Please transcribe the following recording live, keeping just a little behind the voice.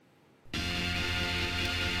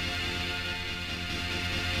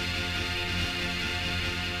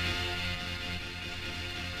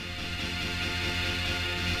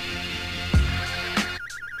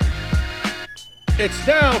It's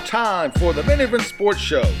now time for the Main Event Sports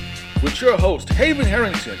Show with your host, Haven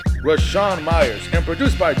Harrington, Rashawn Myers, and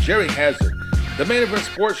produced by Jerry Hazard. The Main Event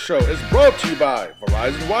Sports Show is brought to you by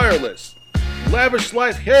Verizon Wireless, Lavish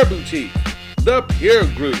Life Hair Boutique, The Peer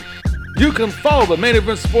Group. You can follow the Main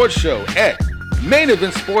Event Sports Show at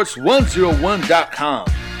maineventsports101.com.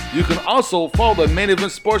 You can also follow the Main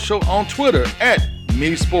Event Sports Show on Twitter at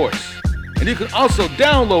MeSports. And you can also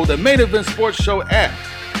download the Main Event Sports Show app.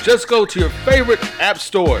 Just go to your favorite app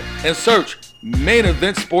store and search Main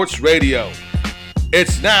Event Sports Radio.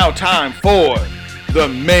 It's now time for the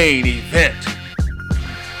main event.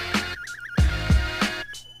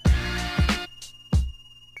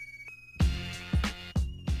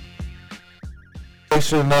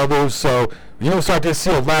 Others, so you're gonna start to see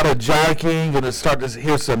a lot of jockeying. You're gonna start to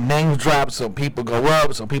hear some names drop. Some people go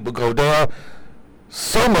up, some people go down.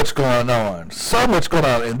 So much going on,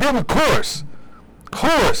 and then of course,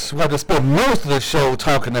 we have to spend most of the show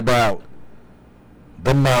talking about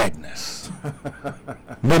the madness.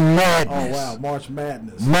 The madness. Oh, wow. March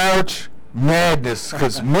Madness.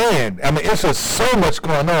 Because, man, I mean, it's just so much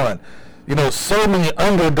going on. You know, so many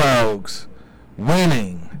underdogs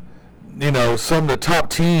winning. You know, some of the top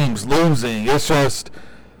teams losing. It's just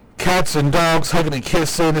cats and dogs hugging and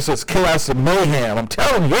kissing. It's just chaos and mayhem. I'm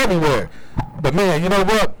telling you, everywhere. But, man, you know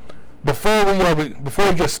what? Before we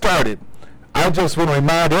get started, I just want to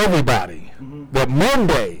remind everybody that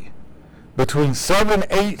Monday, between 7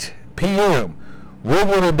 and 8 p.m., we're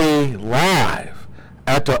going to be live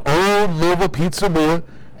at the Old Liver Pizzeria.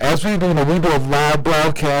 As we do a live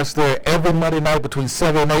broadcast there every Monday night between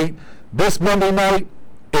 7 and 8. This Monday night,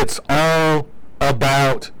 it's all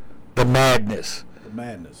about the madness.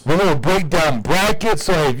 We're going to break down brackets.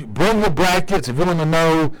 So bring the brackets if you want to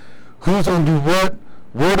know who's going to do what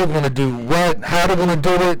they're going to do what, how they're going to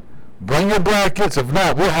do it. Bring your brackets. If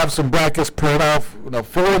not, we'll have some brackets printed off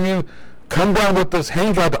for you. Come down with us.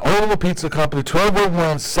 Hang out at the Old Pizza Company,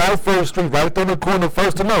 1201 South 1st Street, right there in the corner of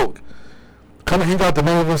 1st and Oak. Come and hang out at the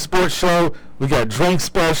Main Event Sports Show. We got drink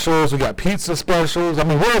specials. We got pizza specials. I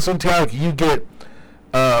mean, where else in town can you get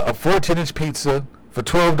a 14-inch pizza for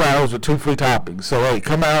 $12 with 2 free toppings? So, hey,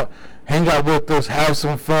 come out, hang out with us, have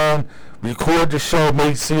some fun. Record the show,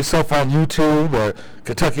 maybe see yourself on YouTube or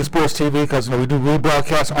Kentucky Sports TV, because we do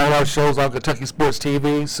rebroadcast all our shows on Kentucky Sports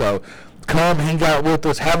TV. So come hang out with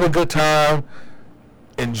us, have a good time,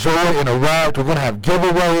 enjoy, interact. We're going to have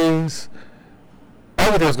giveaways.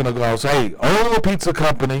 Everything's going to go on. So hey, Old Pizza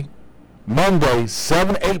Company, Monday,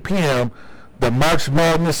 7 8 p.m., the March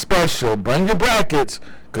Madness special. Bring your brackets,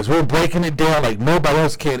 because we're breaking it down like nobody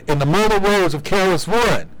else can. In the murder words of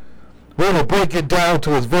KRS-One, we're going to break it down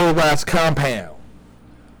to its very last compound.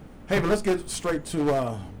 Hey, but let's get straight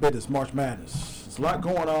to business, March Madness. There's a lot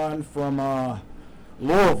going on from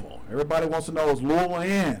Louisville. Everybody wants to know, is Louisville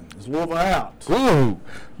in? Is Louisville out? Ooh,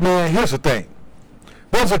 man, here's the thing.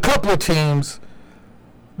 There's a couple of teams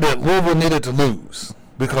that Louisville needed to lose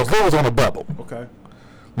because Louisville's on a bubble. Okay.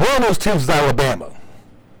 One of those teams is Alabama.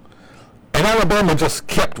 And Alabama just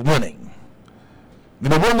kept winning.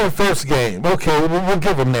 Won their first game. Okay, we'll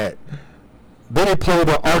give them that. Then they played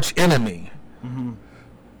their arch enemy. Mm-hmm.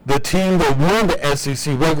 The team that won the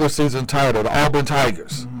SEC regular season title, the Auburn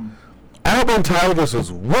Tigers. Mm-hmm. Auburn Tigers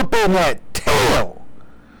was whooping that tail.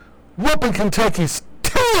 Whooping Kentucky's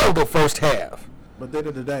tail the first half. But at the end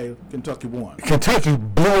of the day, Kentucky won. Kentucky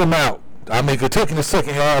blew them out. Kentucky in the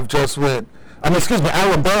second half just went,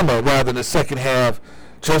 Alabama, rather, in the second half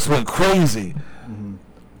just went crazy. Mm-hmm.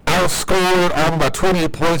 Outscored Auburn by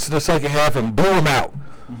 28 points in the second half and blew them out.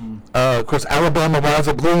 Mm-hmm. Of course, Alabama winds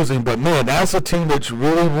up losing, but man, that's a team that you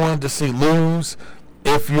really wanted to see lose.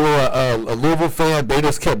 If you're a Louisville fan, they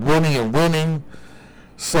just kept winning and winning.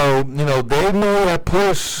 So, they may have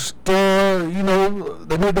pushed, they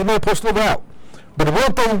may have pushed Louisville out. But the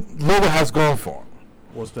one thing Louisville has going for them.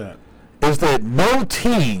 What's that? Is that no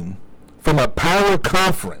team from a power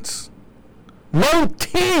conference, from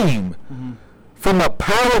a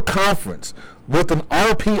power conference with an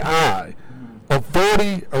RPI of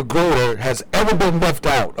 40 or greater has ever been left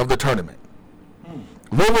out of the tournament.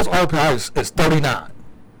 Louisville's RPI is 39.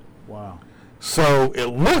 Wow. So it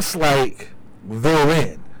looks like they're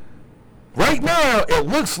in. Right now, it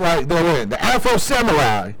looks like they're in. The Afro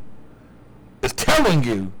Samurai is telling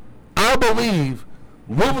you, I believe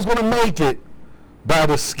Louisville's going to make it by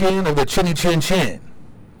the skin of the chinny chin chin.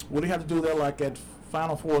 Would he have to do that like at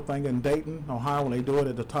Final Four thing in Dayton, Ohio, when they do it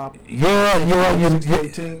at the top? Yeah.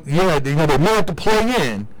 They may have to play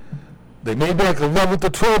in. They may be like 11th or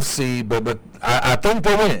 12th seed, but I think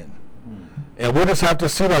they're in. And we'll just have to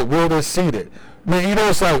see where they're seated. Man,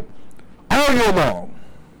 it's like all year long,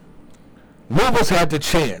 Louisville's had the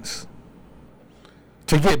chance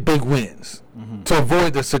to get big wins, to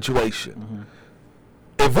avoid the situation.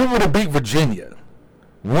 If we would have beat Virginia,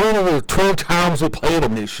 one of the 12 times we played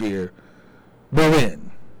them this year, we're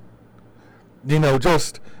in. You know,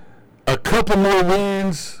 just a couple more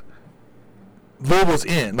wins, Louisville's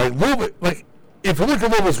in. Like if you look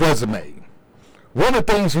at Louisville's resume, one of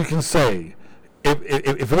the things you can say,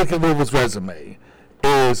 if you look at Louisville's resume,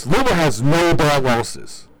 is Louisville has no bad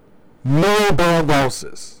losses. No bad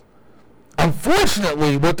losses.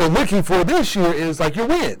 Unfortunately, what they're looking for this year is like your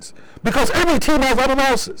wins, because every team has a lot of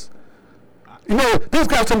losses. You know, these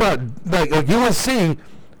guys talking about like UNC,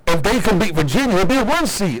 if they can beat Virginia, it'll be a 1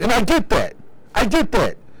 seed, and I get that. I get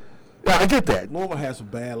that. Louisville has some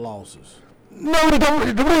bad losses. No, they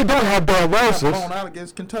really don't have bad losses. They got blown out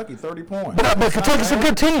against Kentucky, 30 points. But Kentucky's a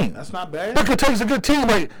good team. That's not bad. But Kentucky's a good team.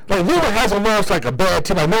 Like Louisville hasn't lost like a bad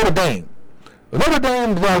team like Notre Dame. Notre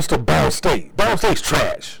Dame lost to Ball State. Ball State's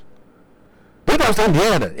trash. They lost to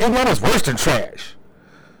Indiana. Indiana's worse than trash.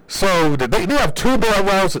 So they have 2 bad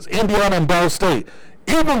losses, Indiana and Ball State.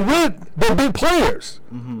 Even with their big players,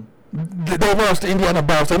 they lost to Indiana and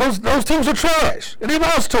Ball State. Those teams are trash, and they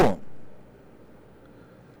lost to them.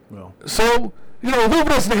 Well, so, you know, Louisville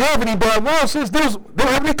doesn't have any bad losses. They don't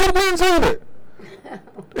have any good wins either.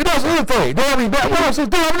 It does anything. They don't have any bad losses.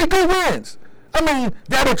 They don't have any good wins. I mean,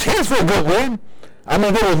 they had a chance for a good win. I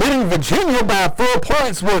mean, they were leading Virginia by 4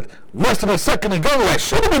 points with less than a second to go. That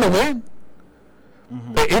should have been a win.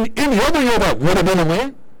 In the other year, that would have been a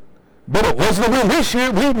win. But it wasn't a win this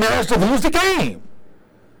year. We managed to lose the game.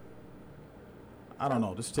 I don't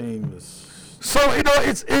know. This team is... So, you know,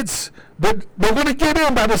 but they're going to get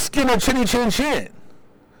in by the skin of chinny chin chin.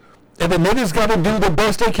 And the niggas got to do the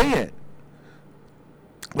best they can.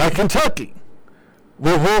 Like Kentucky.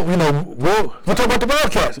 We'll talk about the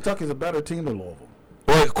Wildcats. Kentucky's a better team than Louisville.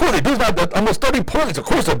 Well, of course, they do about almost 30 points. Of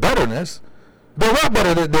course, they're better than this. They're a lot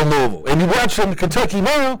better than Louisville. And you watch them, Kentucky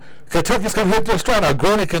now, Kentucky's going to hit their stride. Now,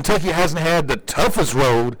 granted, Kentucky hasn't had the toughest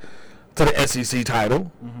road to the SEC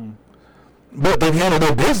title. But they've handled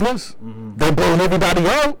their business. They've blown everybody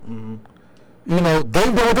out. You know,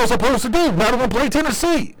 they know what they're supposed to do. Now they're going to play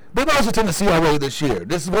Tennessee. They lost to Tennessee already this year.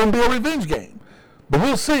 This is going to be a revenge game. But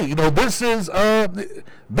we'll see. You know, this is going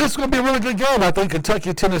to be a really good game, I think,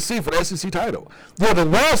 Kentucky-Tennessee for the SEC title. You know, the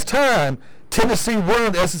last time Tennessee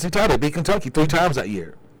won the SEC title, beat Kentucky 3 times that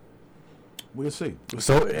year. We'll see.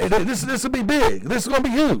 So this will be big. This is going to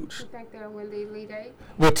be huge. You think they'll win the Elite Eight?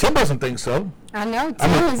 Well, Tim doesn't think so. I know.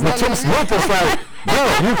 Tim Smith is like,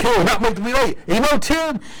 no, you cannot make the Elite Eight. You know,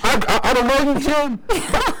 Tim, I don't know you, Tim,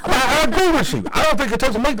 but I agree with you. I don't think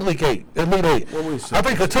Kentucky will make the Elite Eight. Well, we'll see. I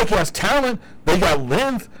think Kentucky has talent. They got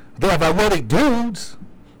length. They have athletic dudes.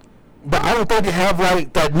 But I don't think they have,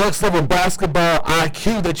 like, that next level basketball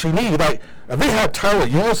IQ that you need. Like, if they had Tyler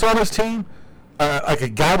Ulis on his team, like a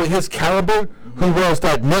guy with his caliber who was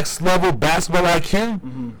that next level basketball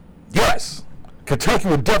IQ, yes, Kentucky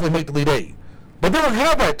would definitely make the Elite Eight. But they don't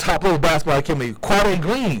have that top level basketball IQ. Quade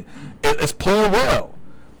Green is playing well.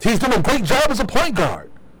 He's done a great job as a point guard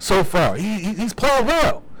so far. He's playing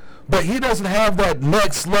well. But he doesn't have that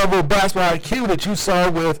next level basketball IQ that you saw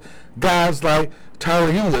with guys like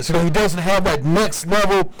Tyler Ulis. You know, he doesn't have that next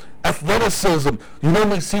level athleticism you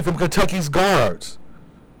normally see from Kentucky's guards.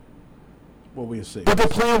 Well, we'll see. But they're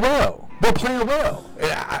playing well. I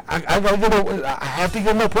have to give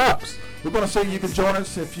them their props. We're going to say you can join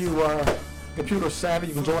us if you are computer savvy.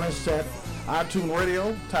 You can join us at iTunes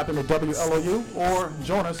Radio, type in the WLOU, or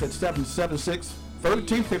join us at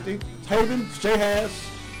 776-1350. Haven, Jay Has,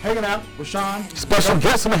 hanging out with Sean. Special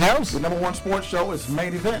guest in the house. The #1 sports show is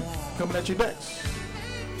Main Event, coming at you next.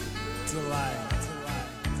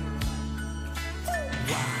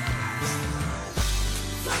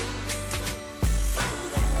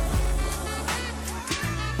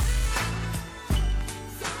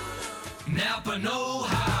 Napa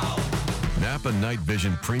know-how. Napa Night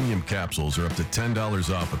Vision Premium Capsules are up to $10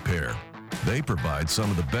 off a pair. They provide some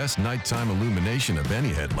of the best nighttime illumination of any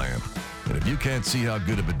headlamp. And if you can't see how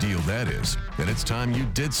good of a deal that is, then it's time you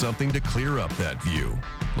did something to clear up that view.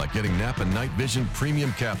 Like getting Napa Night Vision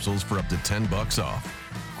Premium Capsules for up to $10 off.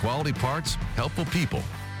 Quality parts, helpful people.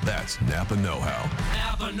 That's Napa know-how.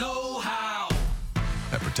 Napa know-how.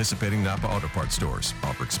 At participating Napa Auto Parts stores.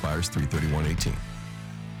 Offer expires 3/31/18.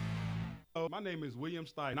 My name is William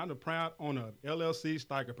Steiger, and I'm the proud owner of LLC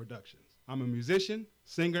Steiger Productions. I'm a musician,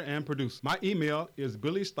 singer, and producer. My email is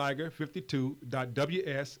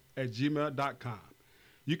billysteiger52.ws@gmail.com.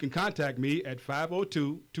 You can contact me at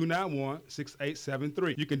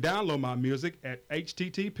 502-291-6873. You can download my music at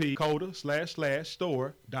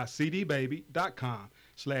http://store.cdbaby.com.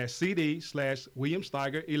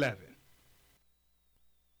 Facebook.com/CD/WilliamSteiger11.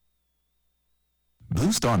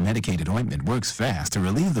 Blue Star medicated ointment works fast to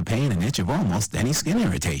relieve the pain and itch of almost any skin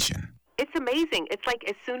irritation. It's amazing. It's like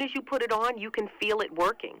as soon as you put it on, you can feel it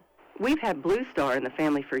working. We've had Blue Star in the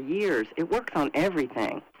family for years. It works on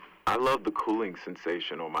everything. I love the cooling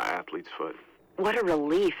sensation on my athlete's foot. What a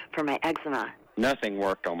relief for my eczema. Nothing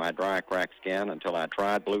worked on my dry, cracked skin until I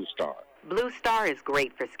tried Blue Star. Blue Star is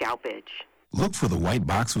great for scalp itch. Look for the white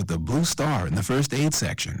box with the Blue Star in the first aid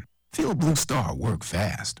section. Feel Blue Star work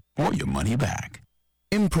fast or your money back.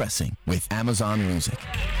 Impressing with Amazon Music.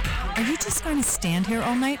 Are you just going to stand here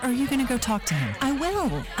all night, or are you going to go talk to him? I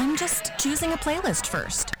will. I'm just choosing a playlist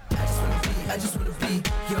first. I just wanna be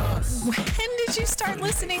yours. When did you start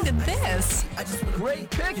listening to this? Great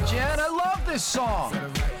pick, Jen. I love this song.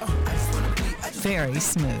 Very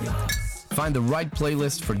smooth. Find the right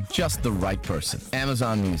playlist for just the right person.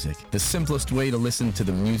 Amazon Music, the simplest way to listen to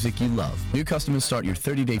the music you love. New customers start your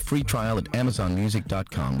 30-day free trial at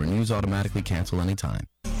amazonmusic.com. Renews automatically, cancel anytime.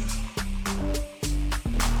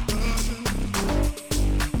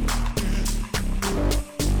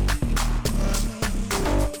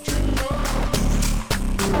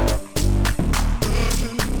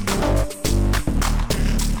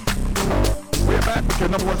 Your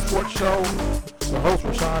number one sports show. The host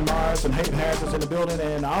Rashawn Myers and Hayden Harris is in the building,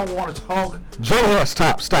 and I want to talk. Joe,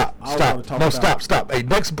 stop. No, stop. Hey,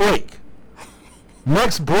 next break.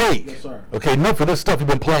 Yes, sir. Okay, enough of this stuff you've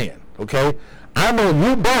been playing. Okay, I know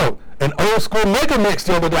you bought an old school mega mix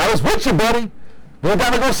the other day. I was with you, buddy. We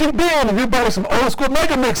gotta go see Ben, and you bought some old school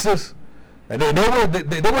mega mixes, and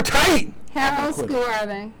they were tight. How old school are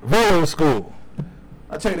they? Very old school.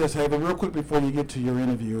 I'll tell you this, Hayden, real quick before you get to your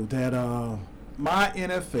interview, that my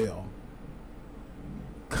NFL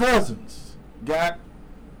Cousins got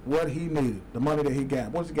what he needed, the money that he got.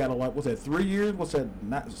 What's he got? What's that? 3 years? What's that?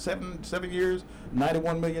 7 years?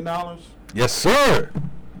 $91 million. Yes, sir.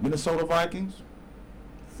 Minnesota Vikings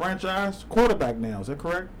franchise quarterback now. Is that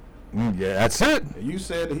correct? Yeah, that's it. You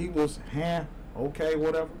said he was okay,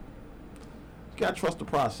 whatever. You gotta trust the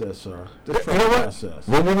process, sir. Just trust the process.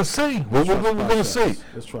 We're gonna see. We're gonna see.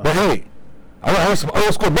 But hey, I have some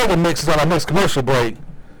old school mega mixes on our next commercial break.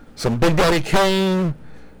 Some Big Daddy Kane,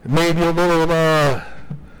 maybe a little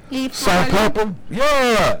salt pepper.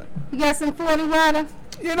 Yeah. You got some 40 water?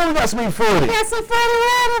 You know we got some E40. You got some 40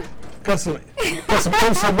 water? Got some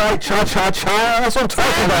instant right cha-cha-cha. That's what I'm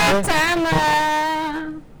talking about,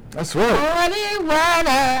 man. That's right. 40 water.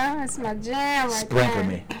 That's my jam right Sprinkle there.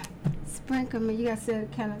 me. Sprinkle me. You gotta say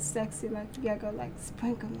it kind of sexy, like you gotta go like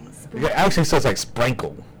sprinkle me. It actually says like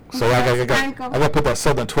sprinkle. So I gotta put that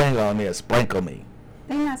southern twang on there. Sprinkle me.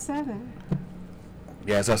 They not southern.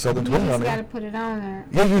 Yeah, it's that southern twang on there. You just gotta put it on there.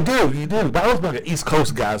 Yeah, you do. But I was like an East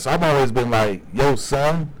Coast guy, so I've always been like, yo,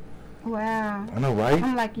 son. Wow. I know, right?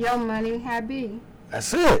 I'm like, yo, money, how be?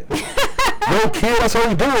 That's it. Yo, kid, that's how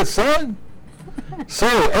you do it, son. So,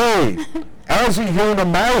 hey, as you hear on the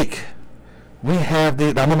mic, we have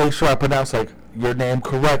I'm gonna make sure I pronounce like your name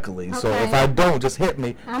correctly. Okay. So if I don't, just hit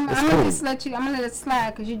me. I'm gonna let it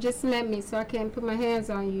slide because you just met me, so I can't put my hands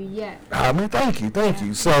on you yet. I mean, thank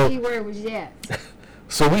you. So the key word was yet.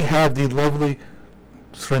 So we have the lovely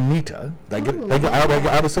Trinita. They get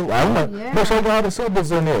out of syllables. I don't know. Yeah. Make sure I got all the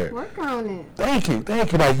syllables in there. Work on it. Thank you.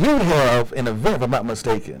 Now you have an event, if I'm not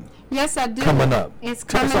mistaken. Yes, I do. Coming up. It's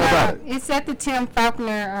coming up. It's at the Tim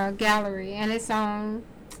Faulkner Gallery, and it's on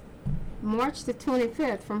March the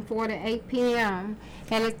 25th from 4 to 8 p.m.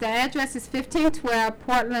 And the address is 1512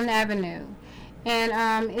 Portland Avenue.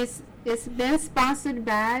 And it's been sponsored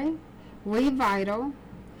by Revital.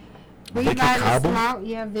 Vicky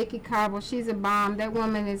Cobble? Vicky Cobble. She's a bomb. That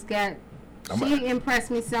woman she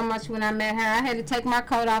impressed me so much when I met her. I had to take my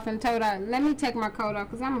coat off and told her, let me take my coat off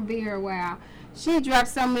because I'm going to be here a while. She dropped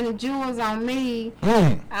so many jewels on me.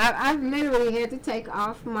 I literally had to take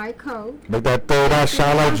off my coat. Make that third eye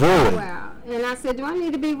shine like jewelry. And I said, do I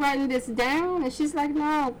need to be writing this down? And she's like,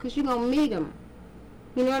 no, because you're going to meet him.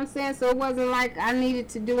 You know what I'm saying? So it wasn't like I needed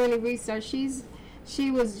to do any research.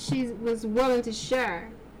 She was willing to share.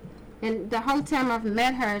 And the whole time I've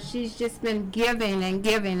met her, she's just been giving and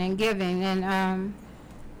giving and giving. And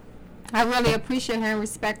I really appreciate her and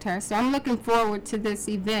respect her. So I'm looking forward to this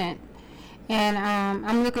event. And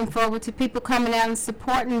I'm looking forward to people coming out and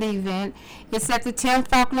supporting the event. It's at the Tim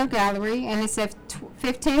Faulkner Gallery, and it's at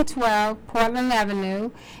 1512 Portland Avenue.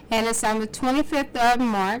 And it's on the 25th of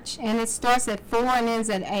March, and it starts at 4 and ends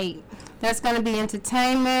at 8. There's going to be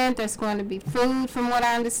entertainment. There's going to be food, from what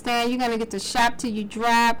I understand. You're going to get to shop till you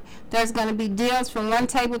drop. There's going to be deals from one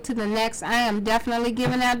table to the next. I am definitely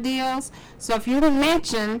giving out deals. So if you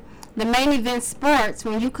mention the Main Event Sports,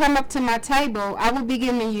 when you come up to my table, I will be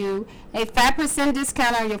giving you a 5%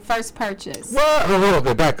 discount on your first purchase. Well,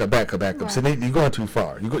 okay, back up. Right. So you're going too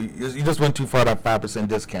far. You just went too far, that 5%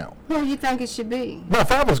 discount. Who do you think it should be? No,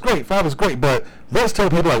 5 was great, but let's tell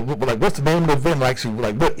people, like what's the name of the event?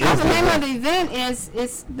 Actually, what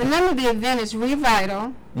is the name of the event is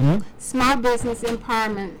Revital, Small Business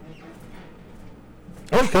Empowerment.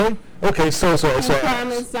 Okay, so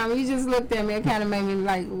You just looked at me. It kind of made me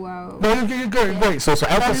like, whoa. No, you're good. Great. So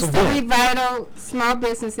after this event, the Revital Small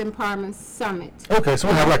Business Empowerment Summit. Okay, so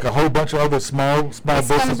we have like a whole bunch of other small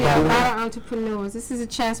businesses. It's going to be a lot of entrepreneurs. This is a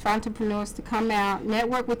chance for entrepreneurs to come out,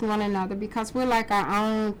 network with one another, because we're like our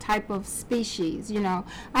own type of species. You know,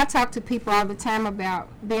 I talk to people all the time about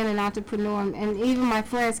being an entrepreneur, and even my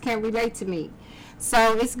friends can't relate to me.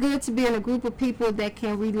 So it's good to be in a group of people that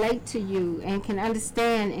can relate to you and can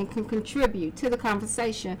understand and can contribute to the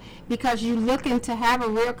conversation, because you're looking to have a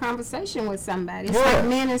real conversation with somebody. It's like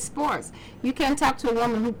men in sports. You can't talk to a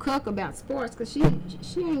woman who cook about sports because she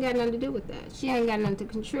ain't got nothing to do with that. She ain't got nothing to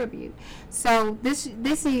contribute. So this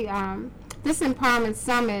Empowerment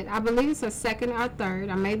Summit, I believe it's a second or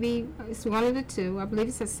third, or maybe it's one of the two. I believe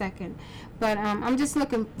it's a second. But I'm just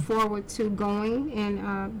looking forward to going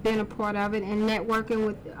and being a part of it and networking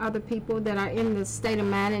with other people that are in the state of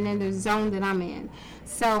mind and in the zone that I'm in.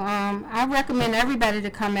 So I recommend everybody to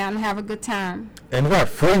come out and have a good time. And we got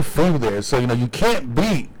free food there, so you can't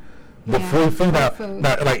beat the free food. Now,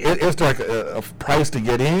 like is there like a price to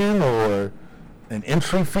get in, or an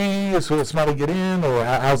entry fee so it's not to get in, or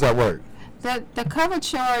how's that work? The cover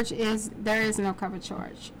charge there is no cover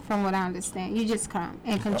charge from what I understand. You just come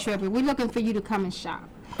and contribute. We're looking for you to come and shop.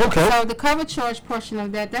 Okay. So the cover charge portion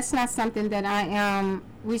of that's not something that I am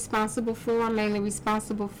responsible for. I'm mainly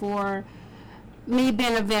responsible for me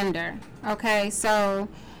being a vendor. Okay, so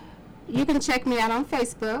you can check me out on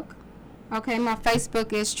Facebook. Okay, my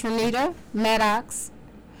Facebook is Trinita Maddox.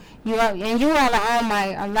 You all are on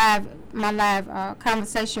my live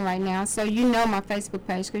conversation right now, so you know my Facebook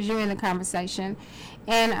page because you're in the conversation.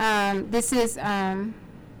 And this is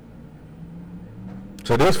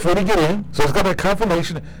so there's free to get in. So it's got a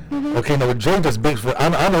confirmation. Okay, now Jay just big for.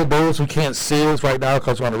 I know those who can't see us right now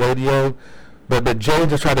because we're on the radio, but Jay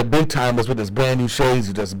just tried to big time us with his brand new shades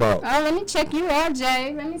he just bought. Oh, let me check you out,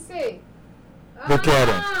 Jay. Let me see. Look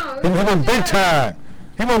at him. He went big time.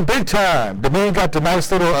 He went big time. The man got the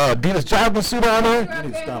nice little Adidas jogging suit on there. You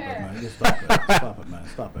need to stop it, man. You need to stop it, man.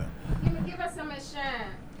 Stop it. Give us some shine.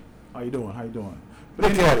 How you doing?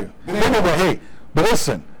 Look at him. But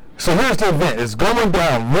listen. So here's the event. It's going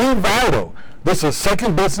down. Revital. This is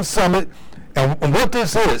Second Business Summit, and what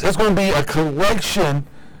this is, it's going to be a collection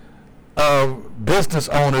of business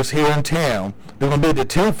owners here in town. They're going to be at the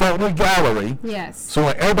Tim Faulkner Gallery. Yes. So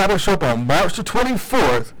when everybody will show up on March the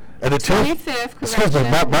 24th at the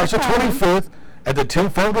 25th. March the 25th at the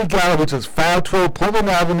Tim Faulkner Gallery, which is 512 Portland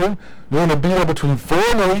Avenue. You're going to be there between 4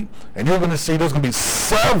 and 8, and you're going to see there's going to be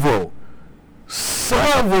several,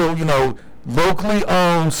 locally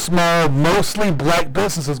owned, small, mostly black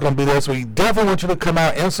businesses going to be there. So we definitely want you to come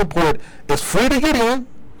out and support. It's free to get in,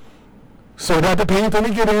 so you don't have to pay anything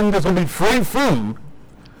to get in. There's going to be free food,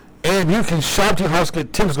 and you can shop to your house.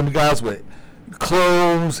 Get tips. There's going to be guys with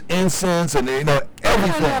clothes, incense, and everything. I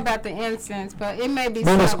don't know about the incense, but it may be.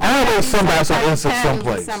 There's always somebody some incense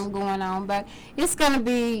someplace. Something going on, but it's going to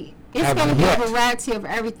be. It's going to be a variety of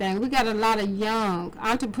everything. We got a lot of young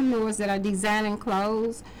entrepreneurs that are designing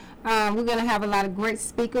clothes. We're going to have a lot of great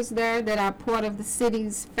speakers there that are part of the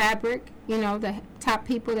city's fabric. The top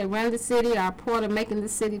people that run the city are part of making the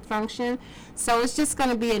city function. So it's just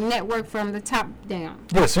going to be a network from the top down.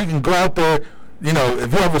 Yeah, so you can go out there.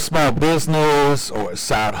 If you have a small business or a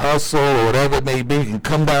side hustle or whatever it may be, you can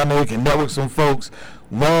come down there, you can network some folks,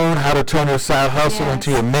 learn how to turn your side hustle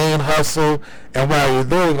into your main hustle. And while you're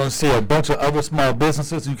there, you're going to see a bunch of other small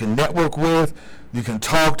businesses you can network with, you can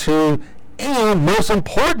talk to, and most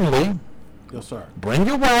importantly, yes, sir, bring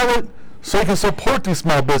your wallet so you can support these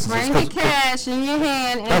small businesses. Bring the cash in your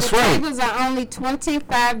hand, and that's the right. tables are only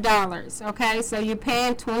 $25, okay? So you're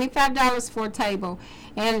paying $25 for a table.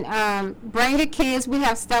 And bring your kids. We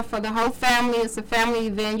have stuff for the whole family. It's a family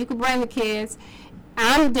event. You can bring the kids.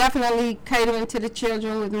 I'm definitely catering to the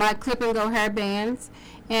children with my clip and go hair bands.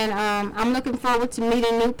 And I'm looking forward to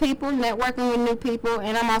meeting new people, networking with new people,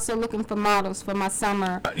 and I'm also looking for models for my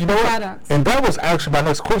summer products. And that was actually my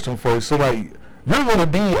next question for you. So, you're going to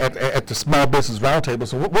be at the Small Business Roundtable.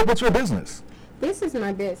 So, what's your business? This is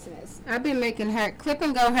my business. I've been making clip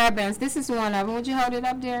and go hair bands. This is one of them. Would you hold it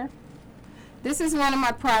up there? This is one of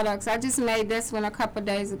my products. I just made this one a couple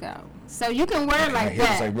days ago. So you can wear it like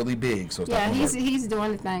that. It's like really big. So it's yeah, not he's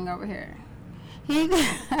doing the thing over here. He's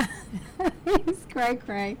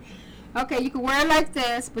cray. Okay, you can wear it like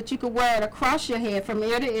this, but you can wear it across your head from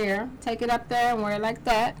ear to ear. Take it up there and wear it like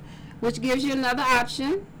that, which gives you another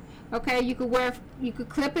option. Okay, you could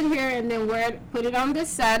clip it here and then put it on this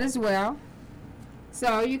side as well.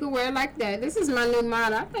 So you can wear it like that. This is my new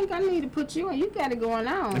model. I think I need to put you on. You got it going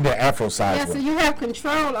on. The Afro size. Yeah, so you have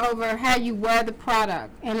control over how you wear the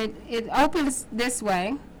product. And it opens this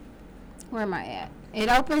way. Where am I at? It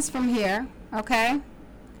opens from here, okay?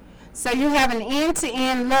 So you have an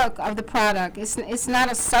end-to-end look of the product. It's not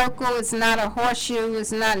a circle. It's not a horseshoe.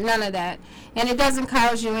 It's not none of that. And it doesn't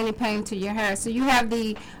cause you any pain to your hair. So you have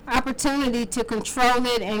the opportunity to control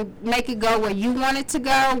it and make it go where you want it to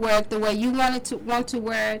go, wear it the way you want to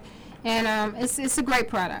wear it. And it's a great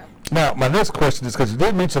product. Now, my next question is, because you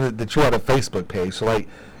did mention that you had a Facebook page. So, like,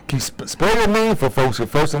 can you spell your name for folks, your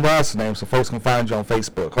first and last name, so folks can find you on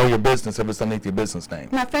Facebook, or your business if it's underneath your business name?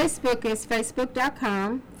 My Facebook is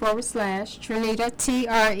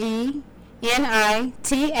facebook.com/Trinita,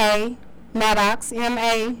 TRENITA, Maddox,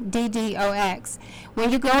 MADDOX.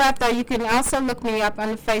 When you go out there, you can also look me up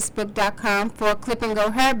on Facebook.com for Clip and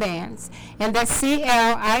Go hair bands. And that's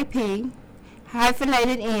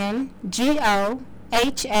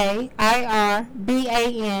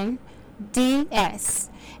CLIP-NGOHAIRBANDS.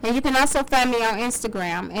 And you can also find me on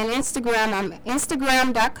Instagram. And Instagram, I'm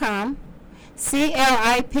Instagram.com,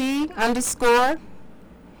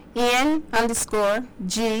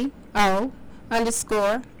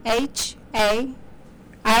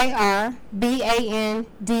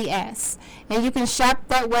 And you can shop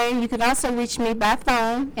that way. And you can also reach me by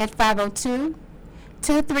phone at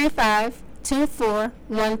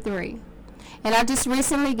 502-235-2413. And I just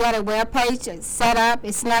recently got a web page set up.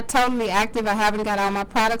 It's not totally active. I haven't got all my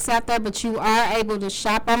products out there, but you are able to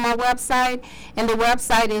shop on my website. And the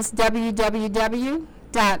website is www.clip.com.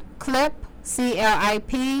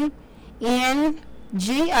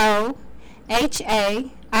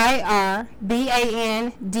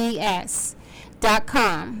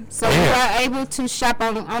 So you are able to shop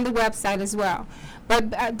on the website as well.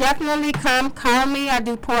 But definitely come call me. I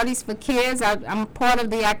do parties for kids. I'm part of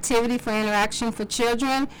the activity for Interaction for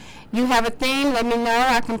Children. You have a theme, let me know.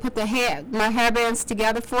 I can put my hairbands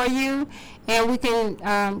together for you, and we can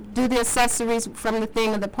do the accessories from the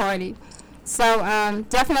theme of the party. So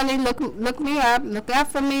definitely look me up, look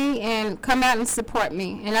out for me, and come out and support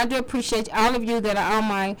me. And I do appreciate all of you that are on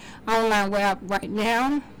my online web right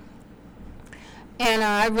now. And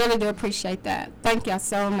I really do appreciate that. Thank y'all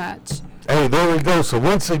so much. Hey, there we go. So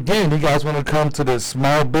once again, you guys want to come to the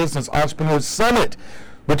Small Business Entrepreneurs Summit,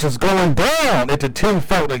 which is going down at the Tim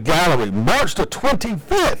Felder Gallery, March the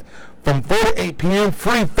 25th, from 4 to 8 p.m.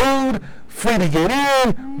 Free food, free to get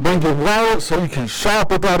in, bring your wallet so you can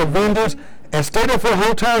shop with other vendors, and stay there for the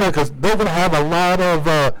whole time, because they're going to have a lot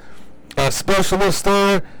of specialists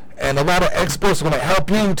there, and a lot of experts are going to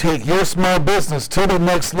help you take your small business to the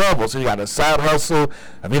next level. So you got a side hustle.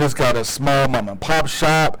 I mean, it's got a small mom and pop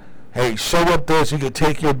shop. Hey, show up there so you can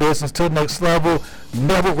take your business to the next level,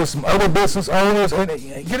 network with some other business owners, and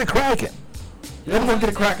get it cracking. Yeah, we're going to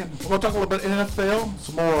get it cracking. We'll talk a little bit NFL,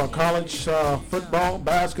 some more college football,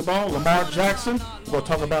 basketball, Lamar Jackson. We'll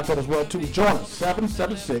talk about that as well, too. Join us,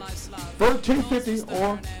 776-1350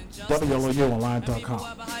 or WLOUonline.com.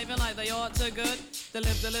 There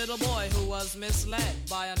lived a little boy who was misled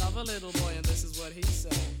by another little boy, and this is what he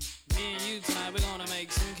said. Me and you tonight, we're gonna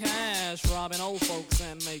make some cash, robbing old folks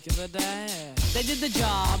and making the dash. They did the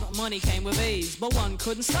job, money came with ease, but one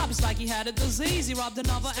couldn't stop. It's like he had a disease. He robbed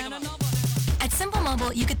another and another. At Simple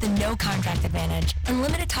Mobile, you get the no contract advantage.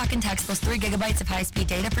 Unlimited talk and text plus 3 gigabytes of high-speed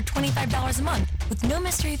data for $25 a month, with no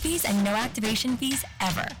mystery fees and no activation fees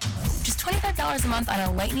ever. Just $25 a month on a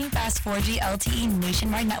lightning-fast 4G LTE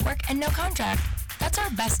nationwide network and no contract. That's our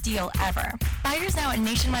best deal ever. Buy yours now at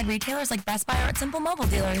nationwide retailers like Best Buy or at Simple Mobile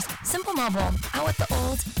dealers. Simple Mobile, out with the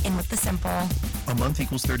old, in with the simple. A month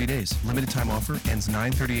equals 30 days. Limited time offer ends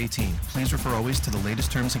 9/30/18. Please refer always to the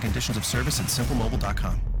latest terms and conditions of service at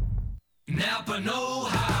simplemobile.com. Napa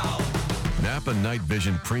know-how. Napa Night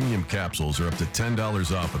Vision Premium Capsules are up to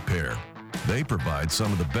 $10 off a pair. They provide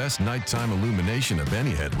some of the best nighttime illumination of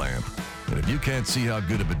any headlamp. And if you can't see how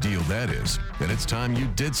good of a deal that is, then it's time you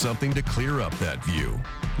did something to clear up that view.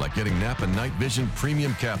 Like getting Napa Night Vision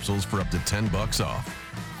Premium Capsules for up to $10 off.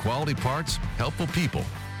 Quality parts, helpful people.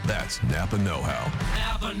 That's Napa know-how.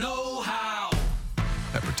 Napa know-how.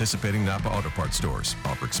 At participating Napa Auto Parts stores.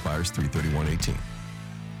 Offer expires 3/31/18.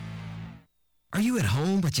 Are you at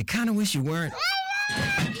home, but you kind of wish you weren't?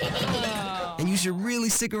 should really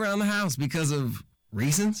stick around the house because of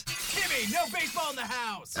reasons. Jimmy, no baseball in the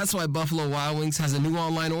house! That's why Buffalo Wild Wings has a new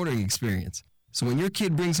online ordering experience. So when your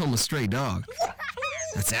kid brings home a stray dog,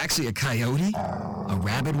 that's actually a coyote, a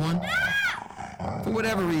rabid one. For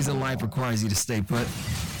whatever reason life requires you to stay put,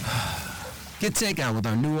 get takeout with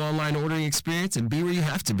our new online ordering experience and be where you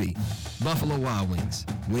have to be. Buffalo Wild Wings.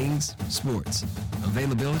 Wings, sports.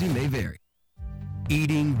 Availability may vary.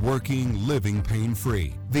 Eating, working, living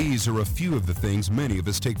pain-free. These are a few of the things many of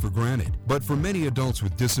us take for granted. But for many adults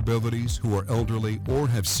with disabilities who are elderly or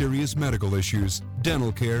have serious medical issues,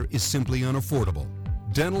 dental care is simply unaffordable.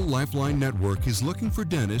 Dental Lifeline Network is looking for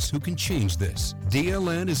dentists who can change this.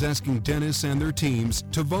 DLN is asking dentists and their teams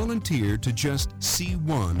to volunteer to just see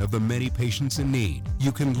one of the many patients in need.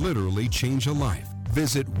 You can literally change a life.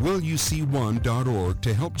 Visit willyouseeone.org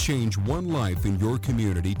to help change one life in your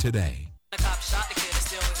community today. The cop shot the kid and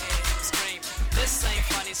still hear him scream. This ain't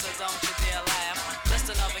funny, so don't you dare laugh. Just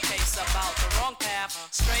another case about the wrong path.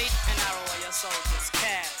 Straight and narrow are your soldiers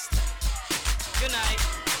cast. Good night.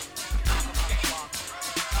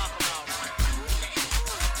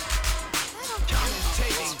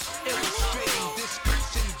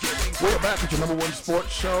 We're back with your number one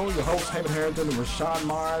sports show. Your host, Haven Harrington, and Rashawn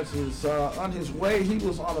Myers is on his way. He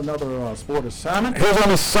was on another sport assignment. He was on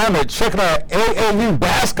assignment checking out AAU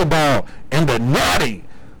basketball in the Natty.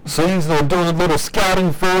 So he's doing a little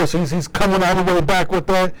scouting for us. He's coming all the way back with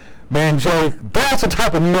that. Man, Jay, that's the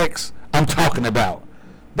type of mix I'm talking about.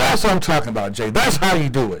 That's what I'm talking about, Jay. That's how you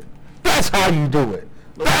do it. That's how you do it.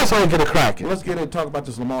 That's how you get it cracking. Let's get in and talk about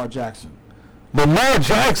this Lamar Jackson. Lamar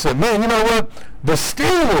Jackson, man, you know what? The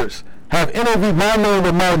Steelers have interviewed my man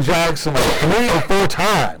Lamar Jackson like 3 or 4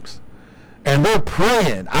 times. And they're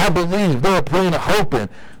praying, I believe, they're praying and hoping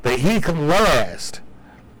that he can last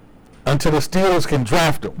until the Steelers can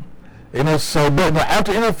draft him. You know, so, but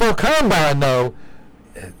after NFL Combine, though,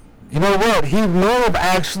 you know what? He may have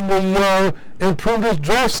actually improved his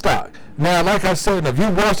draft stock. Now, like I said, if you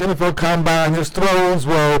watch NFL Combine, his throws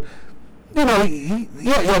were, you know, he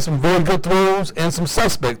had some very good throws and some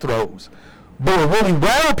suspect throws. But what really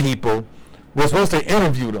wowed people was once they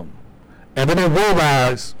interviewed him, and then they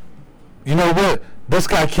realized, you know what, this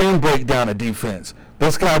guy can break down a defense.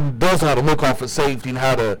 This guy does know how to look off of safety and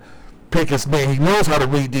how to pick his man. He knows how to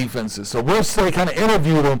read defenses. So once they kind of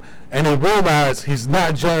interviewed him, and they realized he's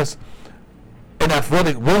not just an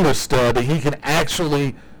athletic wonder stud, that he can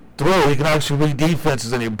actually throw, he can actually read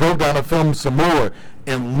defenses, and he broke down the film some more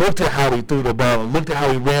and looked at how he threw the ball and looked at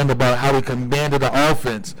how he ran the ball, how he commanded the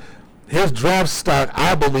offense. His draft stock,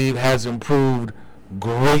 I believe, has improved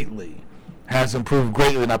greatly.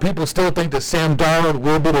 Now, people still think that Sam Darnold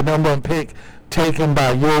will be the number 1 pick taken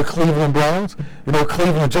by your Cleveland Browns. You know,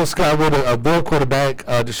 Cleveland just got rid of their quarterback,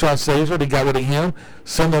 Deshaun Sager. They got rid of him,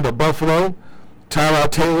 sent him to Buffalo.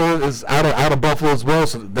 Tyrod Taylor is out of Buffalo as well,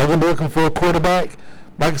 so they're going to be looking for a quarterback.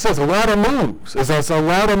 Like I said, it's a lot of moves. It's a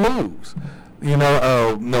lot of moves. You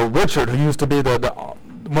know, Richard, who used to be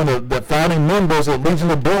one of the founding members of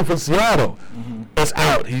Legion of Boom for Seattle, is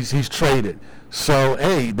out. He's traded. So,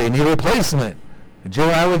 hey, they need a replacement. Joe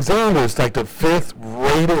Alexander is like the 5th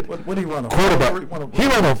rated quarterback. He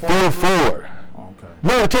ran a 4.4. Okay.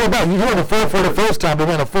 No, tell you about it. He ran a 4.4 the first time, but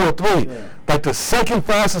ran a 4.3. Yeah. Like the 2nd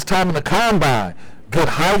fastest time in the combine. Good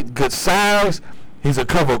height, good size. He's a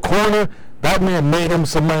cover corner. That man made him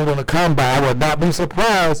some money on the combine. I would not be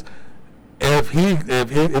surprised if he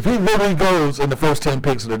literally goes in the first 10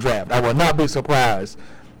 picks of the draft. I would not be surprised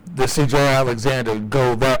to see Joe Alexander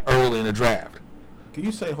go that early in the draft. Can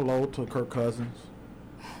you say hello to Kirk Cousins?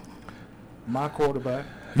 My quarterback.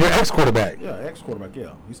 Your ex-quarterback. Yeah, ex-quarterback,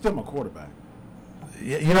 yeah. He's still my quarterback.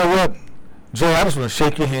 You know what, Joe, I just want to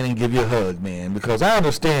shake your hand and give you a hug, man, because I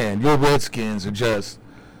understand your Redskins are just,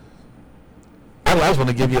 I just want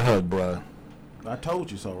to give you a hug, bro. I told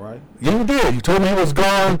you so, right? Yeah, you did. You told me he was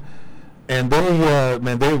gone, and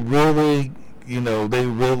they really,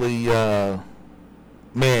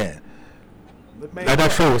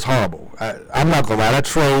 that trade was horrible. I'm not going to lie. That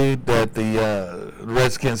trade that the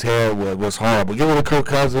Redskins had was horrible. Get rid of Kirk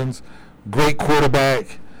Cousins, great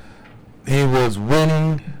quarterback. He was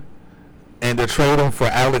winning, and to trade him for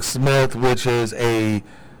Alex Smith, which is a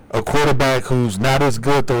quarterback who's not as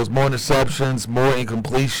good, throws more interceptions, more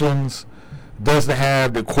incompletions, doesn't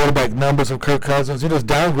have the quarterback numbers of Kirk Cousins. You just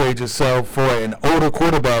downgrade yourself for an older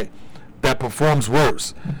quarterback that performs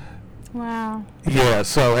worse. Wow. Yeah,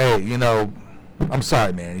 so, hey, I'm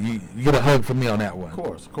sorry, man. You get a hug from me on that one.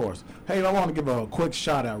 Of course. Hey, I want to give a quick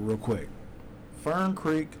shout out real quick. Fern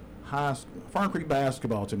Creek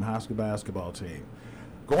basketball team, high school basketball team.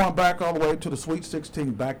 Going back all the way to the Sweet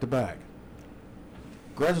 16 back-to-back.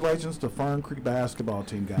 Congratulations to Fern Creek basketball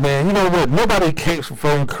team, guys. Man, you know what? Nobody capes for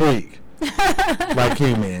Fern Creek like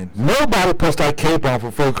you, man. Nobody puts that cape on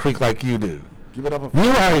for Fern Creek like you do. Give it up.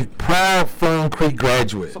 You are a proud Fern Creek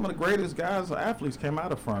graduate. Some of the greatest guys, athletes, came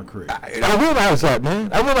out of Fern Creek. I realize that,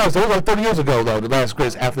 man. I realized that was like 30 years ago, though. The last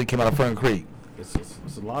greatest athlete came out of Fern Creek. It's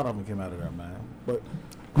a lot of them came out of there, man. But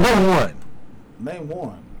name one. Name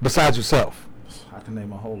one. Besides yourself. I can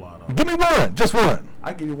name a whole lot of them. Give me one. Just one.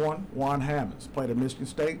 I give you one. Juan Hammonds played at Michigan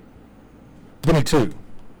State. Give me two.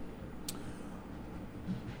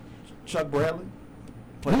 Chuck Bradley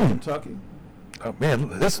played at Kentucky. Oh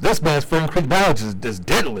man, this man's Fern Creek knowledge is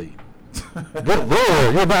deadly. Good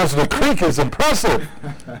Lord, your knowledge of the creek is impressive.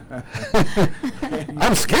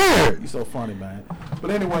 I'm scared. You're so funny, man.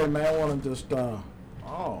 But anyway, man, I want to just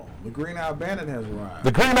the Green-Eyed Bandit has arrived.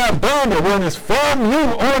 The Green-Eyed Bandit wearing his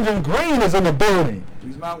FAMU orange and green is in the building.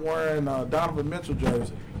 He's not wearing Donovan Mitchell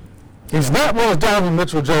jersey. He's not wearing Donovan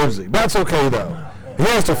Mitchell jersey. That's okay though. He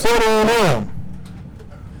has to Florida A&M.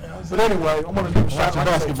 But anyway, I want to give a shout out.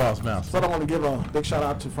 Basketball's mouth. So I want to give a big shout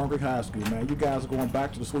out to Fern Creek High School, man. You guys are going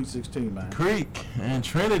back to the Sweet 16, man. Creek and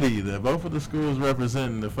Trinity, both of the schools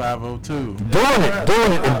representing the 502. Doing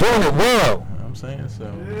it well. I'm saying so.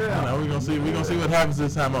 Yeah. You know, we're gonna see what happens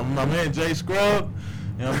this time. My man Jay Scrub,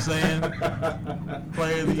 you know what I'm saying?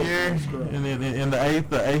 Player of the year in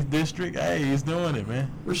the eighth district. Hey, he's doing it, man.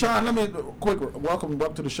 Rashawn, let me welcome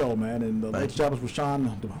up to the show, man. And ladies and gentlemen,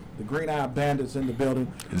 Rashawn, the Green-Eyed Bandits in the building.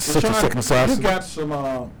 Rashawn, you got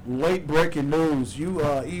some late breaking news. You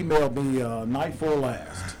emailed me night before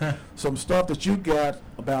last. Some stuff that you got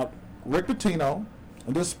about Rick Pitino.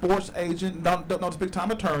 And this sports agent, not this big-time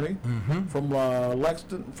attorney from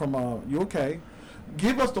Lexington, from UK.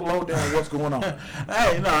 Give us the lowdown on what's going on.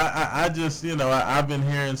 Hey, no, I just, I've been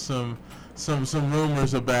hearing some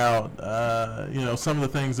rumors about, some of the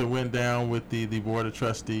things that went down with the board of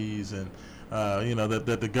trustees, and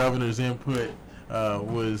that the governor's input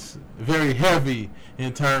was very heavy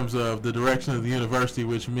in terms of the direction of the university,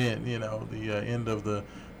 which meant, the end of the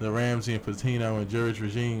Ramsey and Pitino and Judge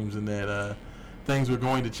regimes, and that things were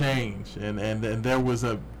going to change, and there was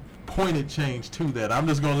a pointed change to that. I'm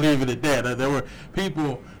just going to leave it at that. There were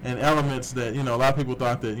people and elements that, a lot of people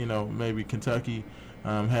thought that, maybe Kentucky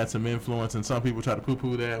had some influence, and some people try to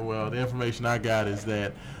poo-poo that. Well, the information I got is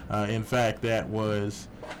that, in fact, that was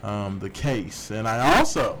the case. And I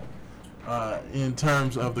also, in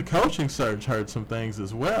terms of the coaching search, heard some things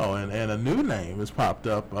as well, and a new name has popped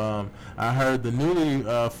up. I heard the newly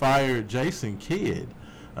fired Jason Kidd,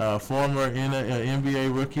 former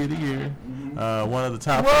NBA Rookie of the Year, one of the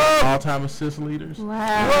top all-time assist leaders.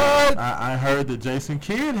 Wow. I heard that Jason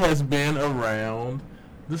Kidd has been around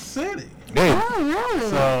the city. Hey. Oh, really?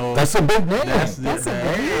 So that's a big name. That's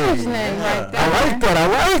a huge name right there. I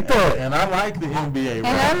like that. And I like the NBA. And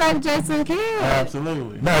I like Jason Kidd.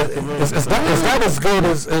 Absolutely. No, it's not as good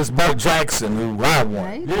as Mark Jackson, who I want.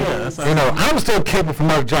 Right. Yeah, that's I'm still caping for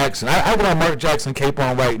Mark Jackson. I got Mark Jackson cape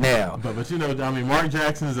on right now. But Mark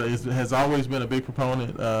Jackson has always been a big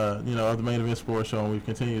proponent, of the Main Event Sports Show, and we've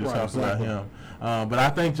continued to talk about him. But I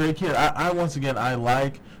think Jay Kidd, I once again, I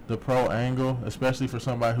like the pro angle, especially for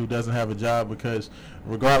somebody who doesn't have a job, because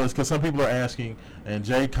because some people are asking, and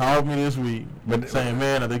Jay called me this week saying,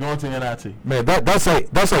 man, are they going to NIT? Man, that's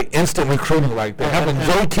like instant recruiting right there. Having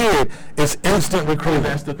Jay Kidd is instant recruiting. And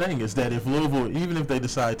that's the thing, is that if Louisville, even if they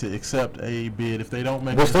decide to accept a bid, if they don't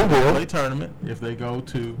make the NCAA tournament, if they go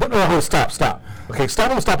to... But no, stop. Okay,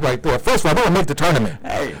 stop right there. First of all, they will make the tournament.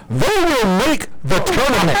 Hey. They will make the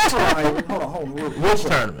tournament. Hold on. Which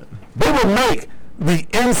tournament? They will make the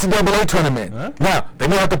NCAA tournament. Okay. Now, they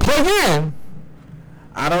may have to plug in.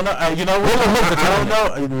 I don't know. I don't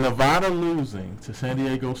know. Nevada losing to San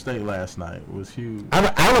Diego State last night was huge.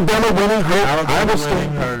 Alabama winning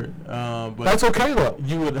hurt. But that's okay, though.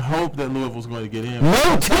 You would hope that Louisville's going to get in.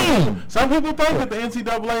 No team. Some people think that the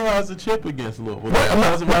NCAA has a chip against Louisville. I'm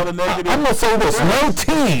going to say this. No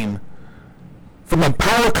team from a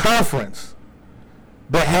power conference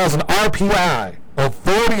that has an RPI of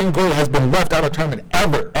 40 and greater has been left out of tournament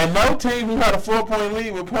ever. And no team who had a 4-point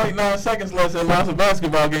lead with 0.9 seconds left and lost a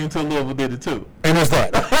basketball game until Louisville did it too. And there's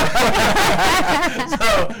that.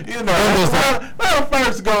 So, there's a lot of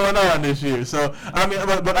firsts going on this year. So,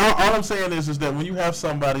 but all I'm saying is that when you have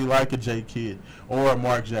somebody like a Jay Kidd or a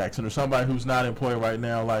Mark Jackson or somebody who's not employed right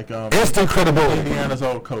now, like instant credibility, Indiana's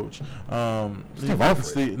old coach, Steve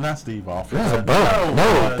Alford. Not Steve Alford. That's a bum.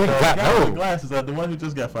 No, the guy with the glasses, the one who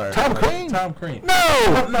just got fired. Tom Crean.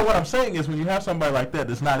 No, what I'm saying is when you have somebody like that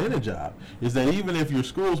that's not in a job, is that even if your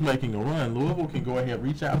school's making a run, Louisville can go ahead and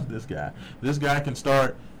reach out to this guy. This guy can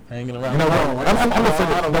start hanging around. I'm going to say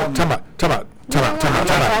this. Time out.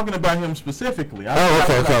 talking about him specifically. I'm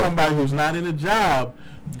talking about somebody who's not in a job.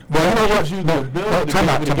 Well, you know what? You the ability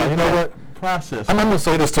to you know what? Process. I'm going to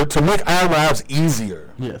say this to make our lives easier.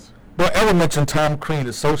 Yes. Don't ever mention Tom Crean,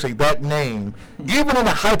 associate that name, even in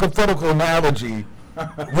a hypothetical analogy,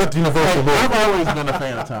 with the University of Louisville. I've always been a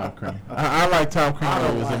fan of Tom Crean. I like Tom Crean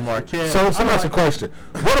when he was in Marquette. So let me ask a question.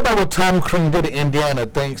 What about what Tom Crean did at Indiana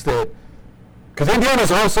thinks that, because Indiana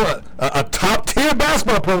is also a top-tier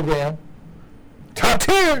basketball program. Top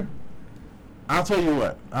tier. I'll tell you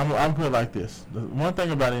what. I'm put it like this. The one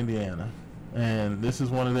thing about Indiana, and this is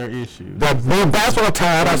one of their issues. That basketball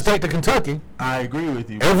tied our state to Kentucky. I agree with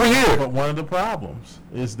you. Every year. But one of the problems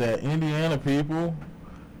is that Indiana people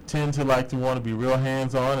tend to like to want to be real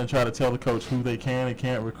hands-on and try to tell the coach who they can and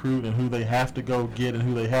can't recruit and who they have to go get and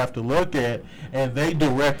who they have to look at, and they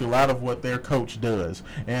direct a lot of what their coach does.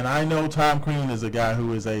 And I know Tom Crean is a guy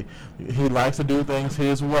who is he likes to do things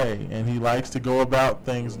his way, and he likes to go about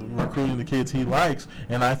things recruiting the kids he likes.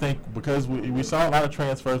 And I think because we saw a lot of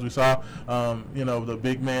transfers, we saw the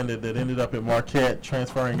big man that ended up at Marquette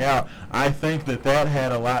transferring out. I think that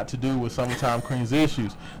had a lot to do with some of Tom Crean's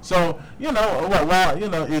issues. So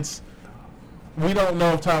we don't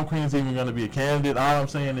know if Tom Crean's even going to be a candidate. All I'm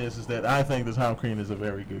saying is that I think that Tom Crean is a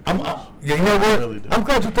very good coach. You know what? I really do. I'm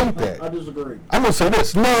glad you think that. I disagree. I'm going to say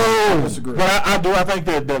this. No. I disagree. But I think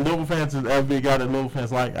that Louisville fans is ever be a guy that Louisville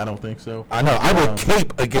fans like. I don't think so. I know. I would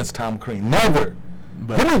cape against Tom Crean. Never.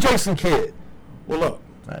 Him and Jason Kidd. Well,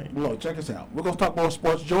 look, check this out. We're going to talk more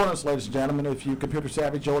sports. Jordans, ladies and gentlemen. If you're computer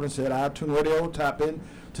savvy, Jordan said iTunes Radio, tap in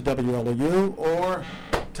to WLOU, or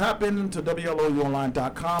tap into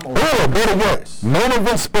WLOUonline.com. Or better yet, Main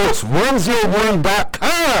Event Sports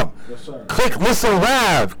 101.com. Yes, sir. Click Listen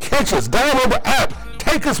Live. Catch us. Download the app.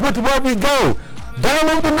 Take us with you wherever we go.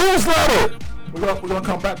 Download the newsletter. We're going to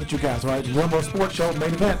come back with you guys, all right? One more sports show,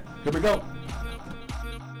 Main Event. Here we go.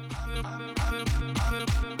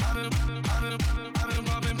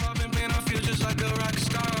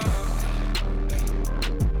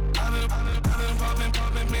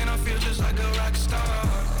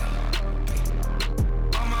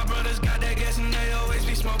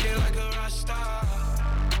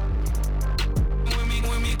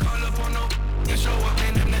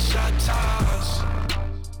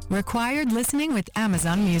 Required listening with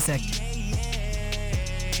Amazon Music.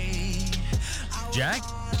 Jack,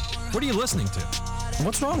 what are you listening to?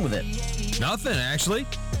 What's wrong with it? Nothing, actually.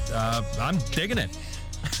 I'm digging it.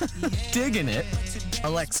 Digging it?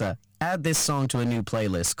 Alexa, add this song to a new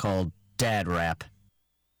playlist called Dad Rap.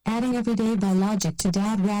 Adding Everyday by Logic to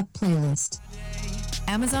Dad Rap playlist.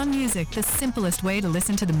 Amazon Music, the simplest way to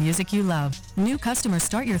listen to the music you love. New customers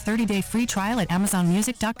start your 30-day free trial at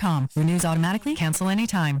AmazonMusic.com. Renews automatically, cancel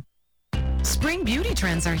anytime. Spring beauty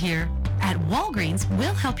trends are here. At Walgreens,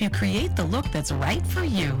 we'll help you create the look that's right for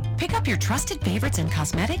you. Pick up your trusted favorites in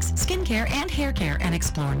cosmetics, skincare, and hair care and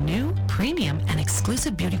explore new, premium, and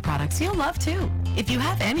exclusive beauty products you'll love too. If you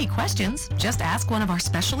have any questions, just ask one of our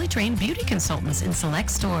specially trained beauty consultants in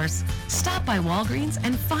select stores. Stop by Walgreens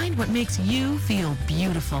and find what makes you feel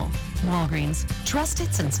beautiful. Walgreens,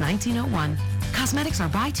 trusted since 1901. Cosmetics are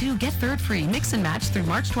buy two, get third free. Mix and match through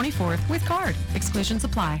March 24th with card. Exclusions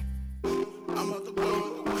apply.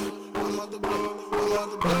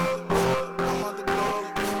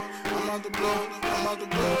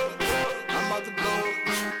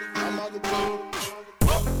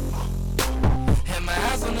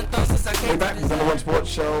 We're back to the number one sports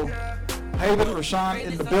show. Haven, Rashawn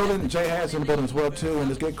in the building, Jay has in the building as well too, and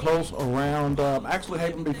it's getting close around. Actually,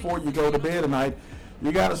 Haven, before you go to bed tonight,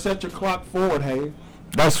 you got to set your clock forward, Haven.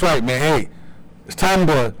 That's right, man. Hey, it's time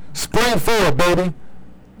to spring forward, baby.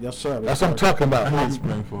 Yes, sir. That's what I'm talking about.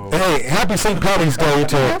 Spring forward. Hey, happy St. Patrick's Day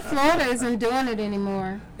to. Florida isn't doing it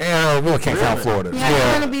anymore. Yeah, we can't count Florida. Yeah,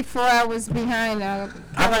 it's going to be 4 hours behind. I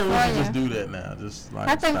think we should just do that now. Just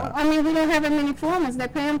like stop. I mean, we don't have that many formers. They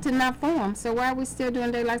pay them to not form. So why are we still doing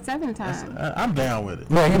daylight saving time? I'm down with it.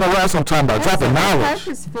 Man, you know what? That's what I'm talking about. Dropping knowledge.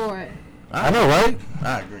 Purpose for it. I know, right?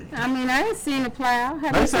 I agree. I mean, I ain't seen a plow.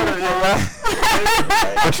 Have you seen a plow?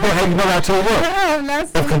 But you know what I tell you what? I have not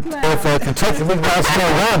seen a plow. If Kentucky legalizes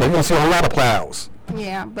marijuana, you're going to see a lot of plows.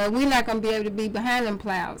 Yeah, but we're not going to be able to be behind them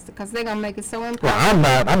plows because they're going to make it so impossible.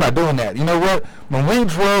 Well, I'm not doing that. You know what? When we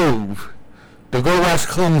drove to go watch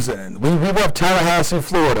Clemson, we left Tallahassee,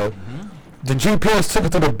 Florida. The GPS took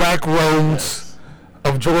us to the back roads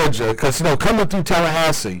of Georgia because, coming through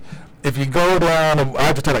Tallahassee, if you go down, I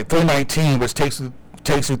have to tell 319, which takes you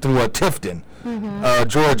through Tifton,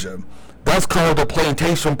 Georgia. That's called the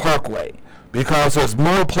Plantation Parkway because there's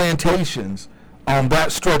more plantations on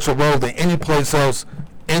that stretch of road than any place else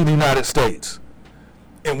in the United States.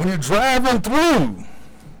 And when you're driving through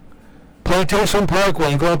Plantation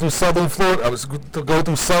Parkway and going through southern Florida. I was to go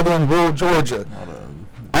through southern rural Georgia.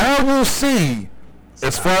 All you see,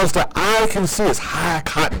 as far as the eye can see, is high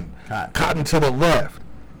cotton. Cotton to the left.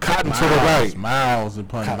 Cotton to the right. Miles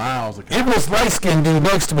upon miles of cotton. Even this light-skinned dude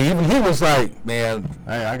next to me, even he was like, man.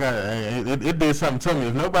 Hey, it did something to me.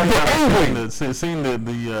 If nobody has seen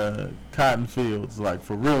the cotton fields, like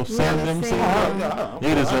for real, send them.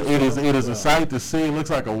 It is a sight to see. It looks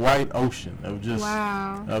like a white ocean of just.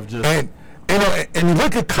 And you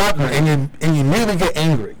look at cotton and you immediately get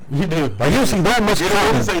angry. You do. Like you see that much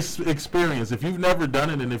cotton. It is an experience. If you've never done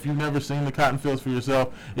it and if you've never seen the cotton fields for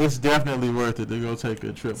yourself, it's definitely worth it to go take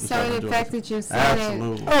a trip to So Southern the Georgia. fact that you said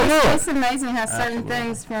Absolutely. it's amazing how certain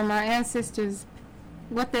things from our ancestors,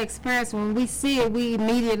 what they experienced, when we see it, we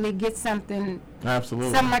immediately get something.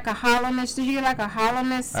 Absolutely. Something like a hollowness. Did you get like a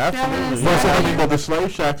hollowness? Absolutely. Yes, but the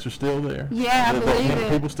slave shacks are still there. Yeah, I believe it.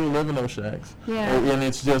 People still live in those shacks. Yeah. And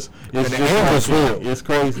it's just, real. It's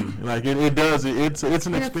crazy. Like it does. It's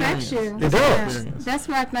an experience. It does. That's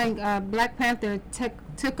why I think Black Panther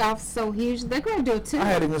took off so huge. They're going to do it too. I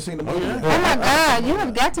hadn't even seen the movie. Oh my God, you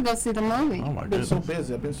have got to go see the movie. Oh my I've been goodness. so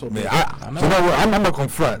busy. I've been so busy. I'm not going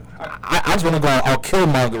to front. I was going to go on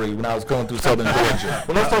Killmongery when I was going through southern Georgia.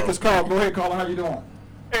 Well, let's take this call. Go ahead, caller. How you doing?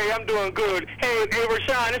 Hey, I'm doing good. Hey,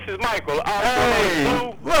 Rashawn, this is Michael.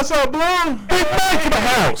 Hey, what's up, Blue? Hey, Mike in the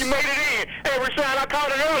house. You made it in. Hey, Rashawn, I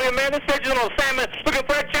called it earlier, man. They said you know Salmon looking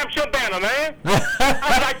for that championship banner, man. I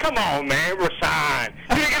was like, come on, man, Rashawn.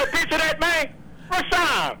 You didn't get a piece of that, man?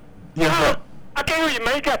 Rashawn. Yes, sir. I can't hear you,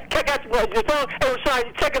 man. You got your phone. Hey,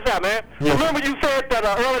 Rashawn, check us out, man. Yes. Remember you said that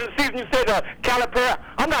earlier in the season, you said Calipari.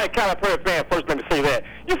 I'm not a Calipari fan, first, let me say that.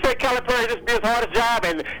 You said Calipari just be his hardest job,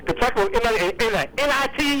 and Kentucky was in a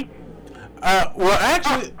NIT. Well,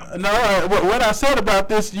 actually, no. What I said about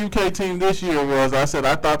this UK team this year was I said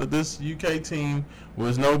I thought that this UK team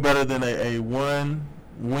was no better than a one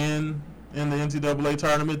win in the NCAA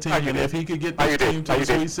tournament team, and if he could get this team to the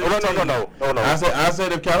Sweet 16, no. I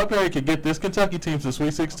said if Calipari could get this Kentucky team to the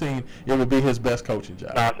Sweet 16, it would be his best coaching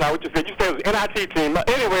job. That's not what you said. You said it was an NIT team.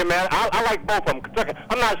 Anyway, man, I like both of them. Kentucky.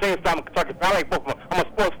 I'm not saying I'm a Kentucky fan. I like both of them. I'm a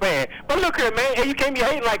sports fan. But look here, man. Hey, you can't be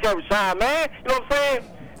hating like every time, man. You know what I'm saying?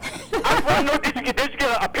 I want to know, did you get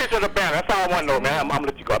a picture of the banner? That's all I want to know, man. I'm going to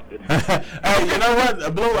let you go up there. Hey, you know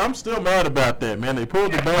what, Blue? I'm still mad about that, man. They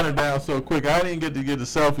pulled the banner down so quick. I didn't get to get a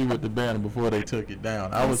selfie with the banner before they took it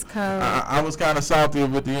down. I was kind of salty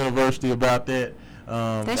with the university about that.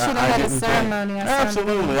 They should have had a ceremony or something.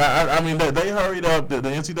 Absolutely. I mean, they hurried up. The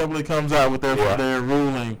NCAA comes out with their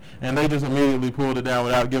ruling, and they just immediately pulled it down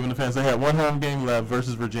without giving the fans. They had one home game left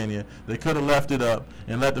versus Virginia. They could have left it up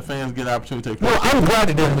and let the fans get an opportunity to take. Well, I'm glad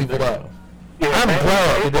they didn't leave it up. I'm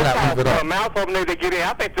glad they did not leave it up. Mouth open there to get in.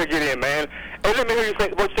 I think they'll get in, man. Hey, let me hear you say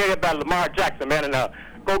what you say about Lamar Jackson, man, and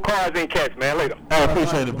go Cards and Cats, man. Later. I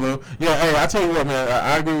appreciate it, Blue. Yeah, hey, I tell you what, man.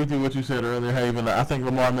 I agree with you what you said earlier, Haven. I think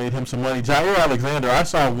Lamar made him some money. Jair Alexander, I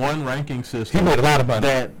saw one ranking system. He made a lot of money.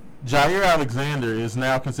 That Jair Alexander is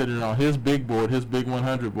now considered on his big board, his big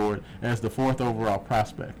 100 board, as the 4th overall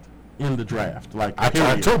prospect in the draft. Like,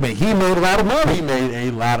 I told me he made a lot of money. He made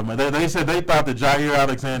a lot of money. They said they thought that Jair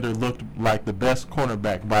Alexander looked like the best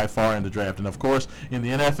cornerback by far in the draft. And of course, in the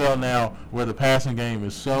NFL now, where the passing game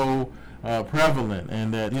is so prevalent,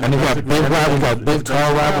 and that and we got big,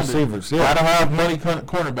 tall wide receivers. Yeah, I don't have money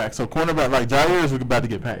cornerback, so cornerback like Jair is about to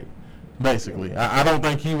get paid. Basically, I don't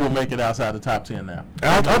think he will make it outside the top 10 now.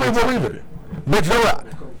 I believe it. But you know what?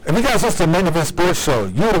 If you guys listen to Main Event Sports Show,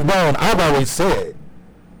 you would have known. I've always said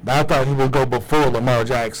that I thought he would go before Lamar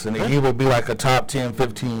Jackson, and he would be like a top 10,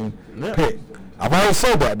 15 pick. I've always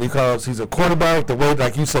said that because he's a quarterback. The way,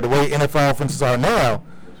 like you said, the way NFL offenses are now.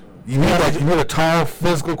 You need a tall,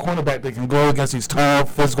 physical cornerback that can go against these tall,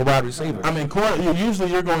 physical wide receivers. I mean,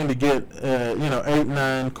 usually you're going to get 8,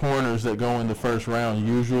 9 corners that go in the first round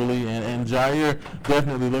usually, and Jair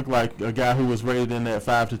definitely looked like a guy who was rated in that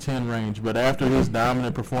 5 to 10 range. But after his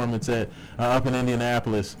dominant performance at up in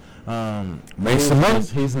Indianapolis, made some money.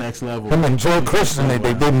 He's next level. Him and Joe Christian, they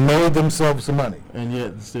made themselves some money. And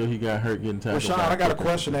yet still he got hurt getting tackled. Rashawn, I got a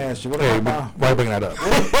question to ask you. What why are you bringing that up?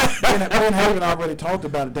 Ben Haven already talked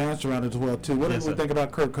about it, danced around it as well too. What do we think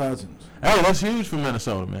about Kirk Cousins? Hey, that's huge for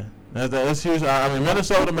Minnesota, man. That's huge. I mean,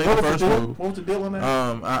 Minnesota made the first move. What was the deal on that?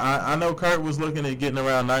 I know Kurt was looking at getting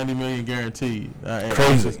around $90 million guaranteed.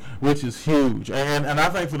 Crazy. Which is huge. And I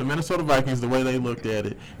think for the Minnesota Vikings, the way they looked at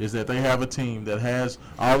it is that they have a team that has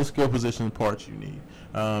all the skill position parts you need.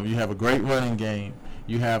 You have a great running game.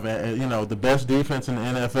 You have the best defense in the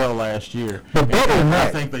NFL last year. But better than that,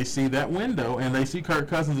 I think they see that window, and they see Kirk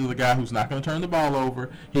Cousins as a guy who's not going to turn the ball over.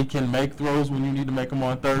 He can make throws when you need to make them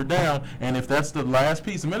on third down. And if that's the last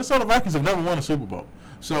piece, the Minnesota Minnesota Vikings have never won a Super Bowl.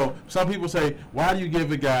 So some people say, why do you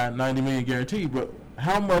give a guy $90 million guaranteed? But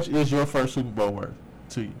how much is your first Super Bowl worth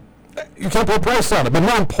to you? You can't put a price on it. But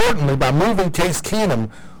more importantly, by moving Case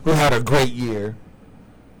Keenum, who had a great year,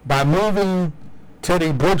 by moving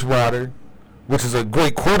Teddy Bridgewater, which is a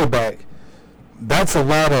great quarterback, that's a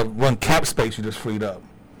lot of cap space you just freed up.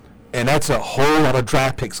 And that's a whole lot of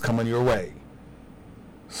draft picks coming your way.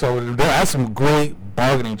 So that's some great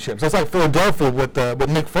bargaining chips. That's like Philadelphia with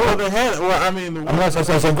Nick Foles. Well, they had. Well, I mean, that's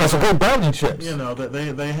a great bargaining chips. You know, that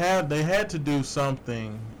they had to do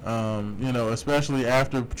something. You know, especially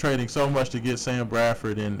after trading so much to get Sam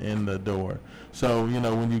Bradford in the door. So, you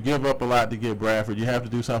know, when you give up a lot to get Bradford, you have to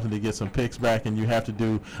do something to get some picks back, and you have to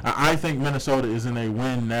do. I think Minnesota is in a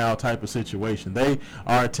win now type of situation. They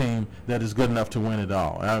are a team that is good enough to win it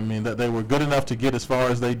all. I mean, that they were good enough to get as far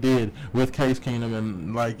as they did with Case Keenum,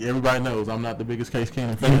 and like everybody knows, I'm not the biggest Case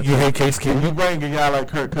Keenum fan. You hate Case Keenum. You bring a guy like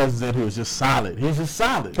Kirk Cousins in who is just solid. He's just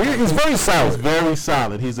solid. He's very solid. He's very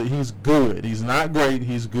solid. He's good. He's not great.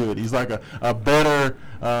 He's good. He's like a better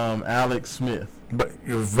Alex Smith. But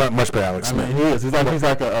you're much better, Alex Smith. I mean, he is. He's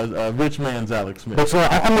like a rich man's Alex Smith. But so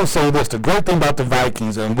I'm going to say this: the great thing about the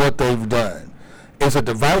Vikings and what they've done is that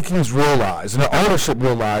the Vikings realize, and the ownership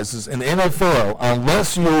realizes, in the NFL,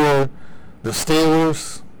 unless you're the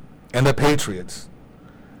Steelers and the Patriots,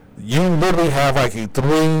 you literally have like a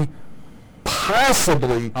 3,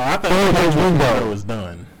 possibly 4-year window. Was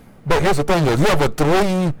done. But here's the thing: is you have a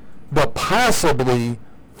 3, but possibly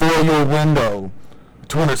 4-year window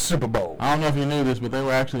to win a Super Bowl. I don't know if you knew this, but they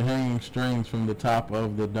were actually hanging strings from the top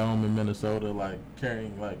of the dome in Minnesota, like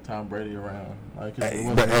carrying like Tom Brady around. Like,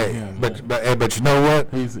 but you know what?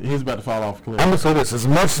 He's about to fall off a cliff. I'm gonna say this: as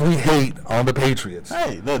much as we hate on the Patriots,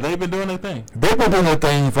 hey, they've been doing their thing. They've been doing their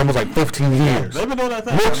thing for almost like 15 years. They've been doing their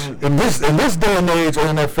thing. Which in this day and age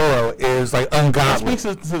in NFL is like ungodly. It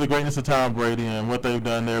speaks to the greatness of Tom Brady and what they've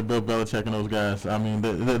done there, Bill Belichick and those guys. I mean,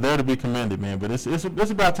 they're to be commended, man. But it's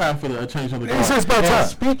about time for a change on the guard. It's about time.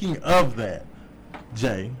 Speaking of that,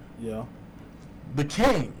 Jay. Yeah. The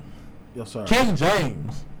King. Yes, sir. King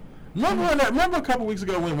James. Remember a couple weeks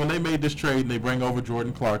ago when they made this trade and they bring over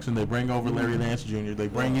Jordan Clarkson, they bring over Larry Nance Jr., they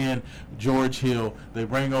bring in George Hill, they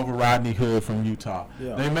bring over Rodney Hood from Utah.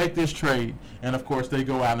 Yeah. They make this trade, and of course they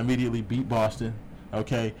go out and immediately beat Boston.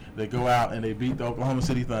 Okay, they go out and they beat the Oklahoma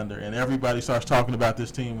City Thunder, and everybody starts talking about this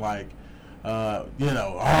team like,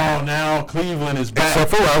 now Cleveland is back. Except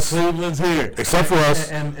for us. Cleveland's here. Except for us.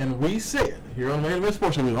 And we said, here on the Main Event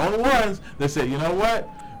Sports Show, we're the only ones that said, you know what?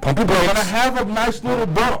 Pump your brakes. We're going to have a nice little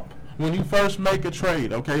bump when you first make a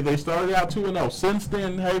trade, okay? They started out 2-0. Since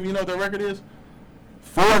then, hey, you know what their record is?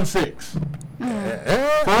 4-6.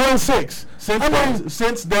 4-6.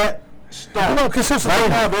 Since that start. Right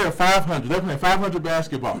now they're at 500. They're playing 500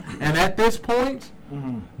 basketball. And at this point,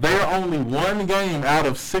 they're only one game out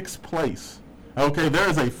of 6th place. Okay, there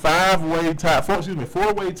is a four-way tie for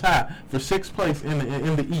 6th place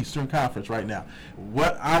in the Eastern Conference right now.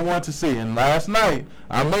 What I want to see, and last night,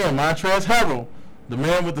 our man Montrezl Harrell, the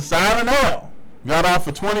man with the silent L, got off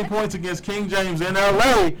for 20 points against King James in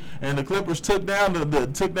L.A., and the Clippers took down the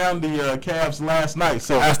Cavs last night.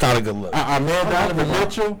 So that's not a good look. Our man Donovan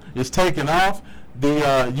Mitchell is taking off.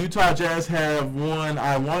 The Utah Jazz have won,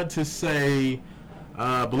 I want to say,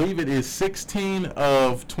 I believe it is 16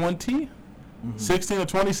 of 20. 16 of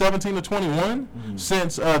 20, 17 of 21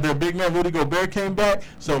 since their big man Rudy Gobert came back.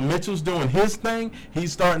 So Mitchell's doing his thing.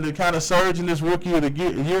 He's starting to kind of surge in this Rookie of the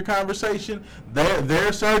Year conversation.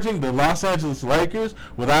 They're surging. The Los Angeles Lakers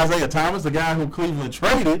with Isaiah Thomas, the guy who Cleveland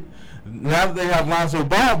traded. Now that they have Lonzo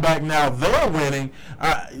Ball back, now they're winning.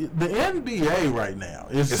 The NBA right now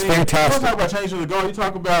is fantastic. You talk about changing the goal. You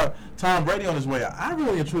talk about Tom Brady on his way out. I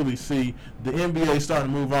really and truly see the NBA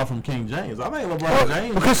starting to move on from King James. I think LeBron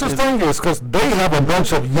James. Because the thing is, because they have a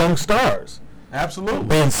bunch of young stars. Absolutely.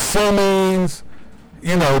 Ben Simmons,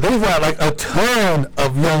 they've got like a ton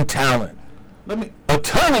of young talent. A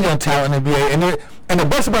ton of young talent in the NBA, and the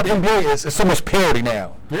best about the NBA is it's so much parity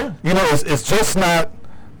now. Yeah. It's just not.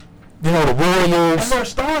 The Warriors. And there are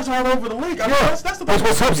stars all over the league. I mean, that's the thing.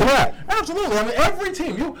 What's up to that? Absolutely. I mean, every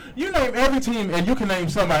team. You name every team, and you can name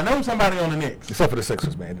somebody. Name somebody on the Knicks. Except for the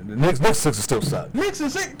Sixers, man. The Knicks Sixers still suck. Knicks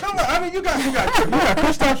and Sixers. Come on. I mean, you got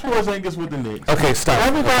Kristaps Porzingis with the Knicks. Okay, stop.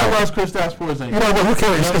 Everybody loves Kristaps Porzingis. Who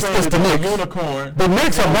cares? It's the Knicks. Unicorn. The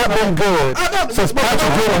Knicks have not been good since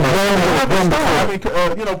Patrick Ewing. I mean,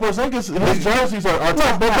 Porzingis, his jerseys are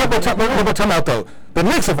top. But time out though. The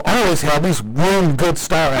Knicks have always had at least one good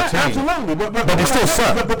star at team. Absolutely, but they still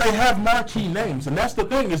suck. But they have marquee names, and that's the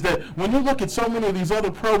thing is that when you look at so many of these other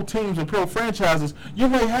pro teams and pro franchises, you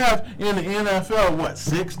may have in the NFL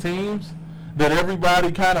 6 teams. that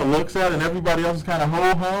everybody kind of looks at and everybody else is kind of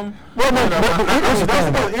ho-hum. Well, no,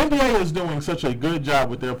 the NBA is doing such a good job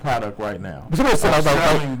with their product right now.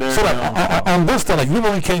 On this thing, you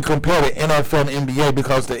really can't compare the NFL and NBA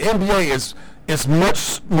because the NBA is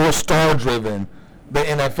much more star-driven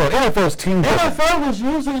than NFL. NFL's team. NFL was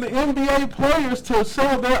using the NBA players to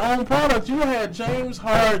sell their own products. You had James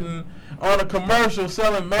Harden on a commercial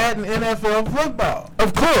selling Madden NFL football.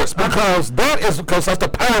 Of course, because that's the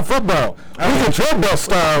power of football. We can trade those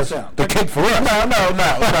stars to kick for us. No. I'm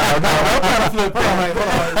trying to flip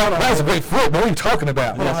that. That's a great flip. What are you talking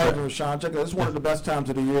about? Sean, check it out. It's one of the best times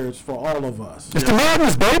of the year. It's for all of us. It's the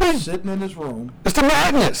madness, baby. Sitting in this room. It's the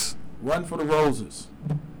madness. Run for the roses.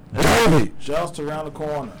 Baby. Just around the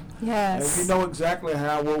corner. Yes. And if you know exactly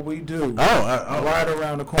what we do, right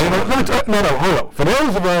around the corner. No, hold up. For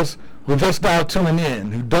those of us who just now tuning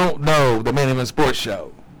in, who don't know the Main Event Sports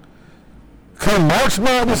Show, come March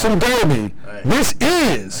Madness and Derby, this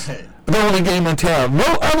is the only game in town.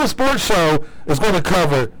 No other sports show is going to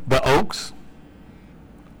cover the Oaks,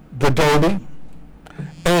 the Derby,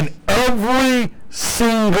 and every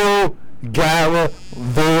single gala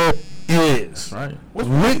there is. Right.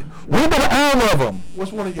 We've been all of them.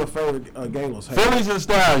 What's one of your favorite galas? Phillies and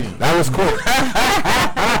Stallions. That was cool.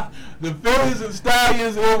 The Phillies and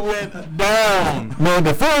Stallions, it went down. Man,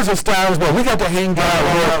 the Phillies and Stallions, but we got to hang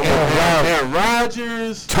out with Aaron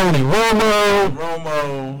Rodgers, Tony Romo,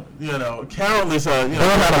 countless,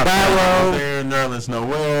 there, Nerlens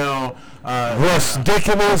Noel, Russ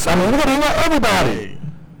Dickinson. I mean, we got to hang out everybody.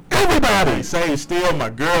 Everybody. Sage Steele, my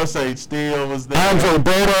girl Sage Steele was there. Andre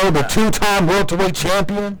Berto, the two-time welterweight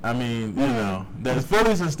champion. I mean, the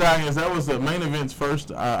Phillies and Stallions, that was the Main Event's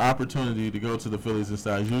first opportunity to go to the Phillies and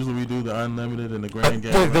Stallions. Usually we do the Unlimited and the Grand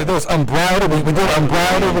Game. There's Unbridled. We do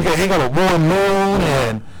Unbridled. We can hang out with Warren Moon.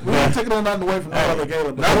 And we're not taking nothing away from the other gala.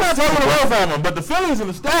 I'm not taking away from them, but the Phillies and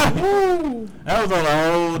the Stallions, that was on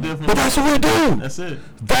a whole different. But that's what we do. That's it.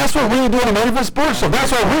 That's what we do in the Main Event Sports Show.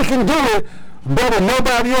 That's why we can do it better than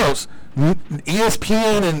nobody else.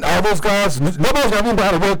 ESPN and all those guys, nobody's going to be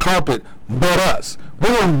behind the red carpet but us. We're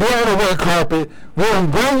going to be on the red carpet. We're going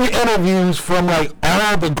to bring you interviews from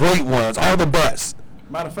all the great ones, all the best.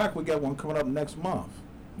 Matter of fact, we got one coming up next month.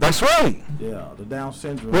 That's right. Yeah, the Down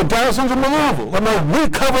syndrome. The Down syndrome removal. I mean, we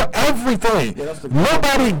cover everything. Yeah,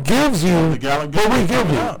 nobody gives you what we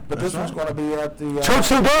give you. But this one's going to be at the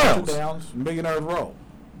Church and Downs, Millionaires Row.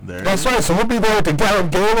 That's right. So we'll be there at the Gala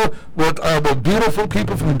with the beautiful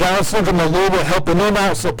people from Down syndrome in Louisville, helping them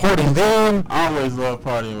out, supporting them. I always love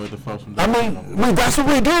partying with the folks from Down syndrome. I mean, that's what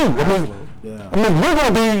we do. I mean, we're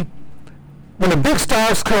going to be, when the big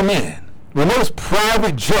stars come in, when those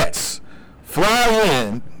private jets fly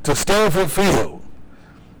in to Stanford Field,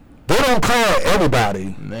 they don't call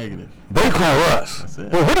everybody. Negative. They call us. That's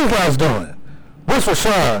it. Well, what are you guys doing? What's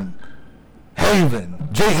Rashawn, Haven,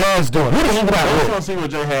 Jay Has doing? Who are they hanging out with? I just want to see what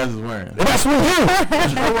Jay Has is wearing. And that's what we do. I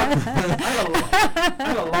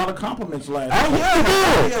had a lot of compliments last night.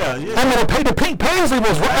 Yeah. I mean, the Pink Paisley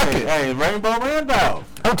was rocking. Hey, Rainbow Randolph.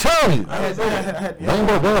 I'm telling you.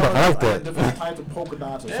 Rainbow Randolph, I like that. Different types of polka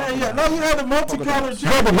dots or something. No, you had the multicolored jacket. You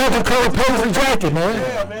had the multicolored Paisley jacket, man.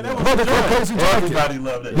 Yeah, man, that was multicolored Paisley jacket. Everybody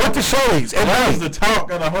loved it. With the shades. And that was the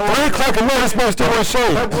talk of the whole 3 o'clock in the morning, supposed to wear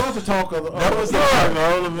shades. That was the talk of the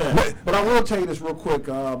whole event. But I will tell you this real quick.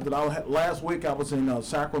 Last week I was in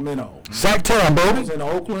Sacramento. Sacktown, baby. I was in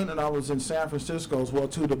Oakland and I was in San Francisco as well,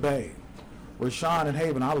 to the Bay. Rashawn and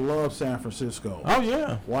Haven, I love San Francisco. Oh,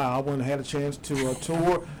 yeah. Wow, I went and had a chance to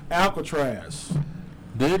tour Alcatraz.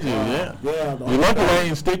 Did you? Yeah. Yeah. You lucky they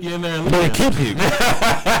ain't stick you in there and they keep you.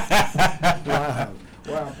 Wow. Wow,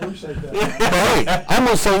 I appreciate that. Hey, I'm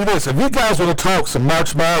going to say this. If you guys want to talk some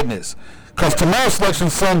March Madness, because tomorrow's Selection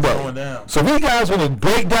Sunday. So if you guys want to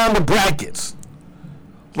break down the brackets,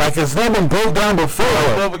 like it's never been broke down before.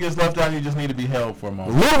 If Louisville gets left out, you just need to be held for a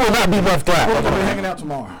moment. Louisville will not be left out. We're going to be hanging out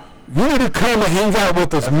tomorrow. You need to come and hang out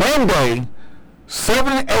with us Monday,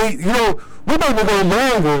 7 to 8. You know, we might be going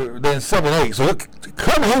longer than 7 to 8. So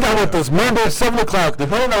come hang out with us Monday at 7 o'clock.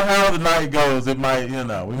 Depending on how the night goes, it might,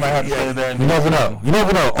 we might have to stay there. You never know. You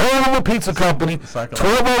never know. All Over Pizza Company,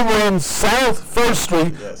 1201 South 1st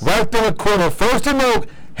Street, right there in the corner, 1st and Oak.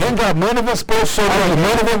 Hang out, Main Event Sports Show,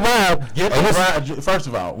 Main Event Live. First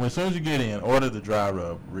of all, as soon as you get in, order the dry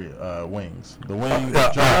rub wings. The wings,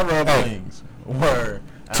 dry rub wings were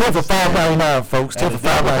 10 for $5.99, folks. 10 for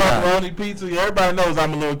 $5.99. Pepperoni pizza. Everybody knows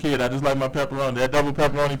I'm a little kid. I just like my pepperoni. That double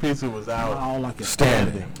pepperoni pizza was out. I don't like it.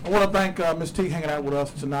 Standing. I want to thank Ms. T hanging out with us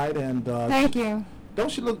tonight, and thank you. Don't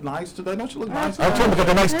she look nice today? Don't she look nice? I'm talking about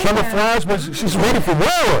the nice camouflage, but she's ready for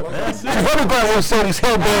war. She's ready to go out and sell these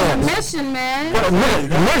headbands. Mission, man.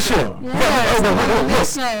 Mission. We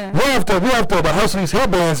have to hustle these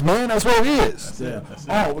headbands, man. That's what it is. That's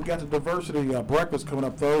it. We got the diversity breakfast coming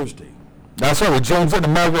up Thursday. That's right, with James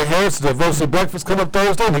and Margaret Harris, the diversity breakfast coming up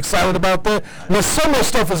Thursday. I'm excited about that. There's so much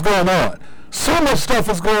stuff is going on.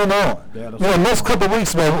 Next couple of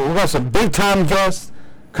weeks, man, we've got some big time guests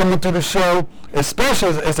coming through the show,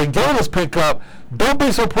 especially as the Gators pick up. Don't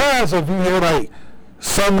be surprised if you hear like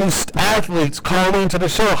some of these athletes call into the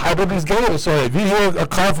show, hype up these Gators. So if you hear a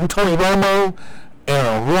call from Tony Romo,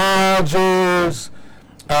 Aaron Rodgers,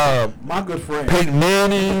 my good friend Peyton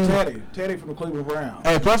Manning, Teddy from the Cleveland Browns.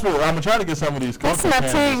 Hey, plus I'm trying to get some of these coaching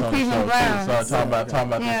candidates on the show too. Start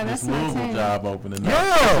talking about this Louisville job opening.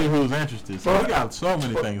 See who's interested. So we got so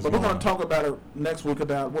many things. But we're going to talk about it next week.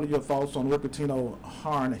 About what are your thoughts on Rick Pitino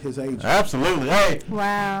hiring his agent? Absolutely. Hey,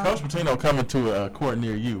 wow. Coach Pitino coming to a court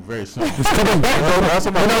near you very soon. He's coming back, though. That's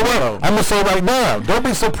what I'm gonna say right now. Don't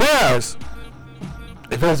be surprised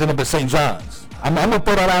if it ends up at St. John's. I'm going to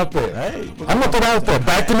throw that out there. I'm going to throw that out there.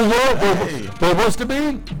 Back to New York, where it wants to be.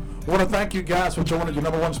 I want to thank you guys for joining your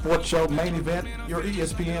number one sports show, Main Event, your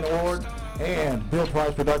ESPN award, and Bill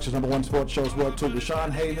Price Productions number one sports show as well, too. Deshaun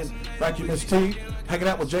Hayden, thank you, Miss T. Hanging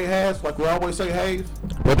out with Jay Haas, like we always say, Hayes.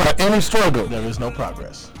 Without any struggle, there is no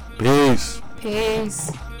progress. Peace.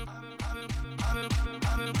 Peace.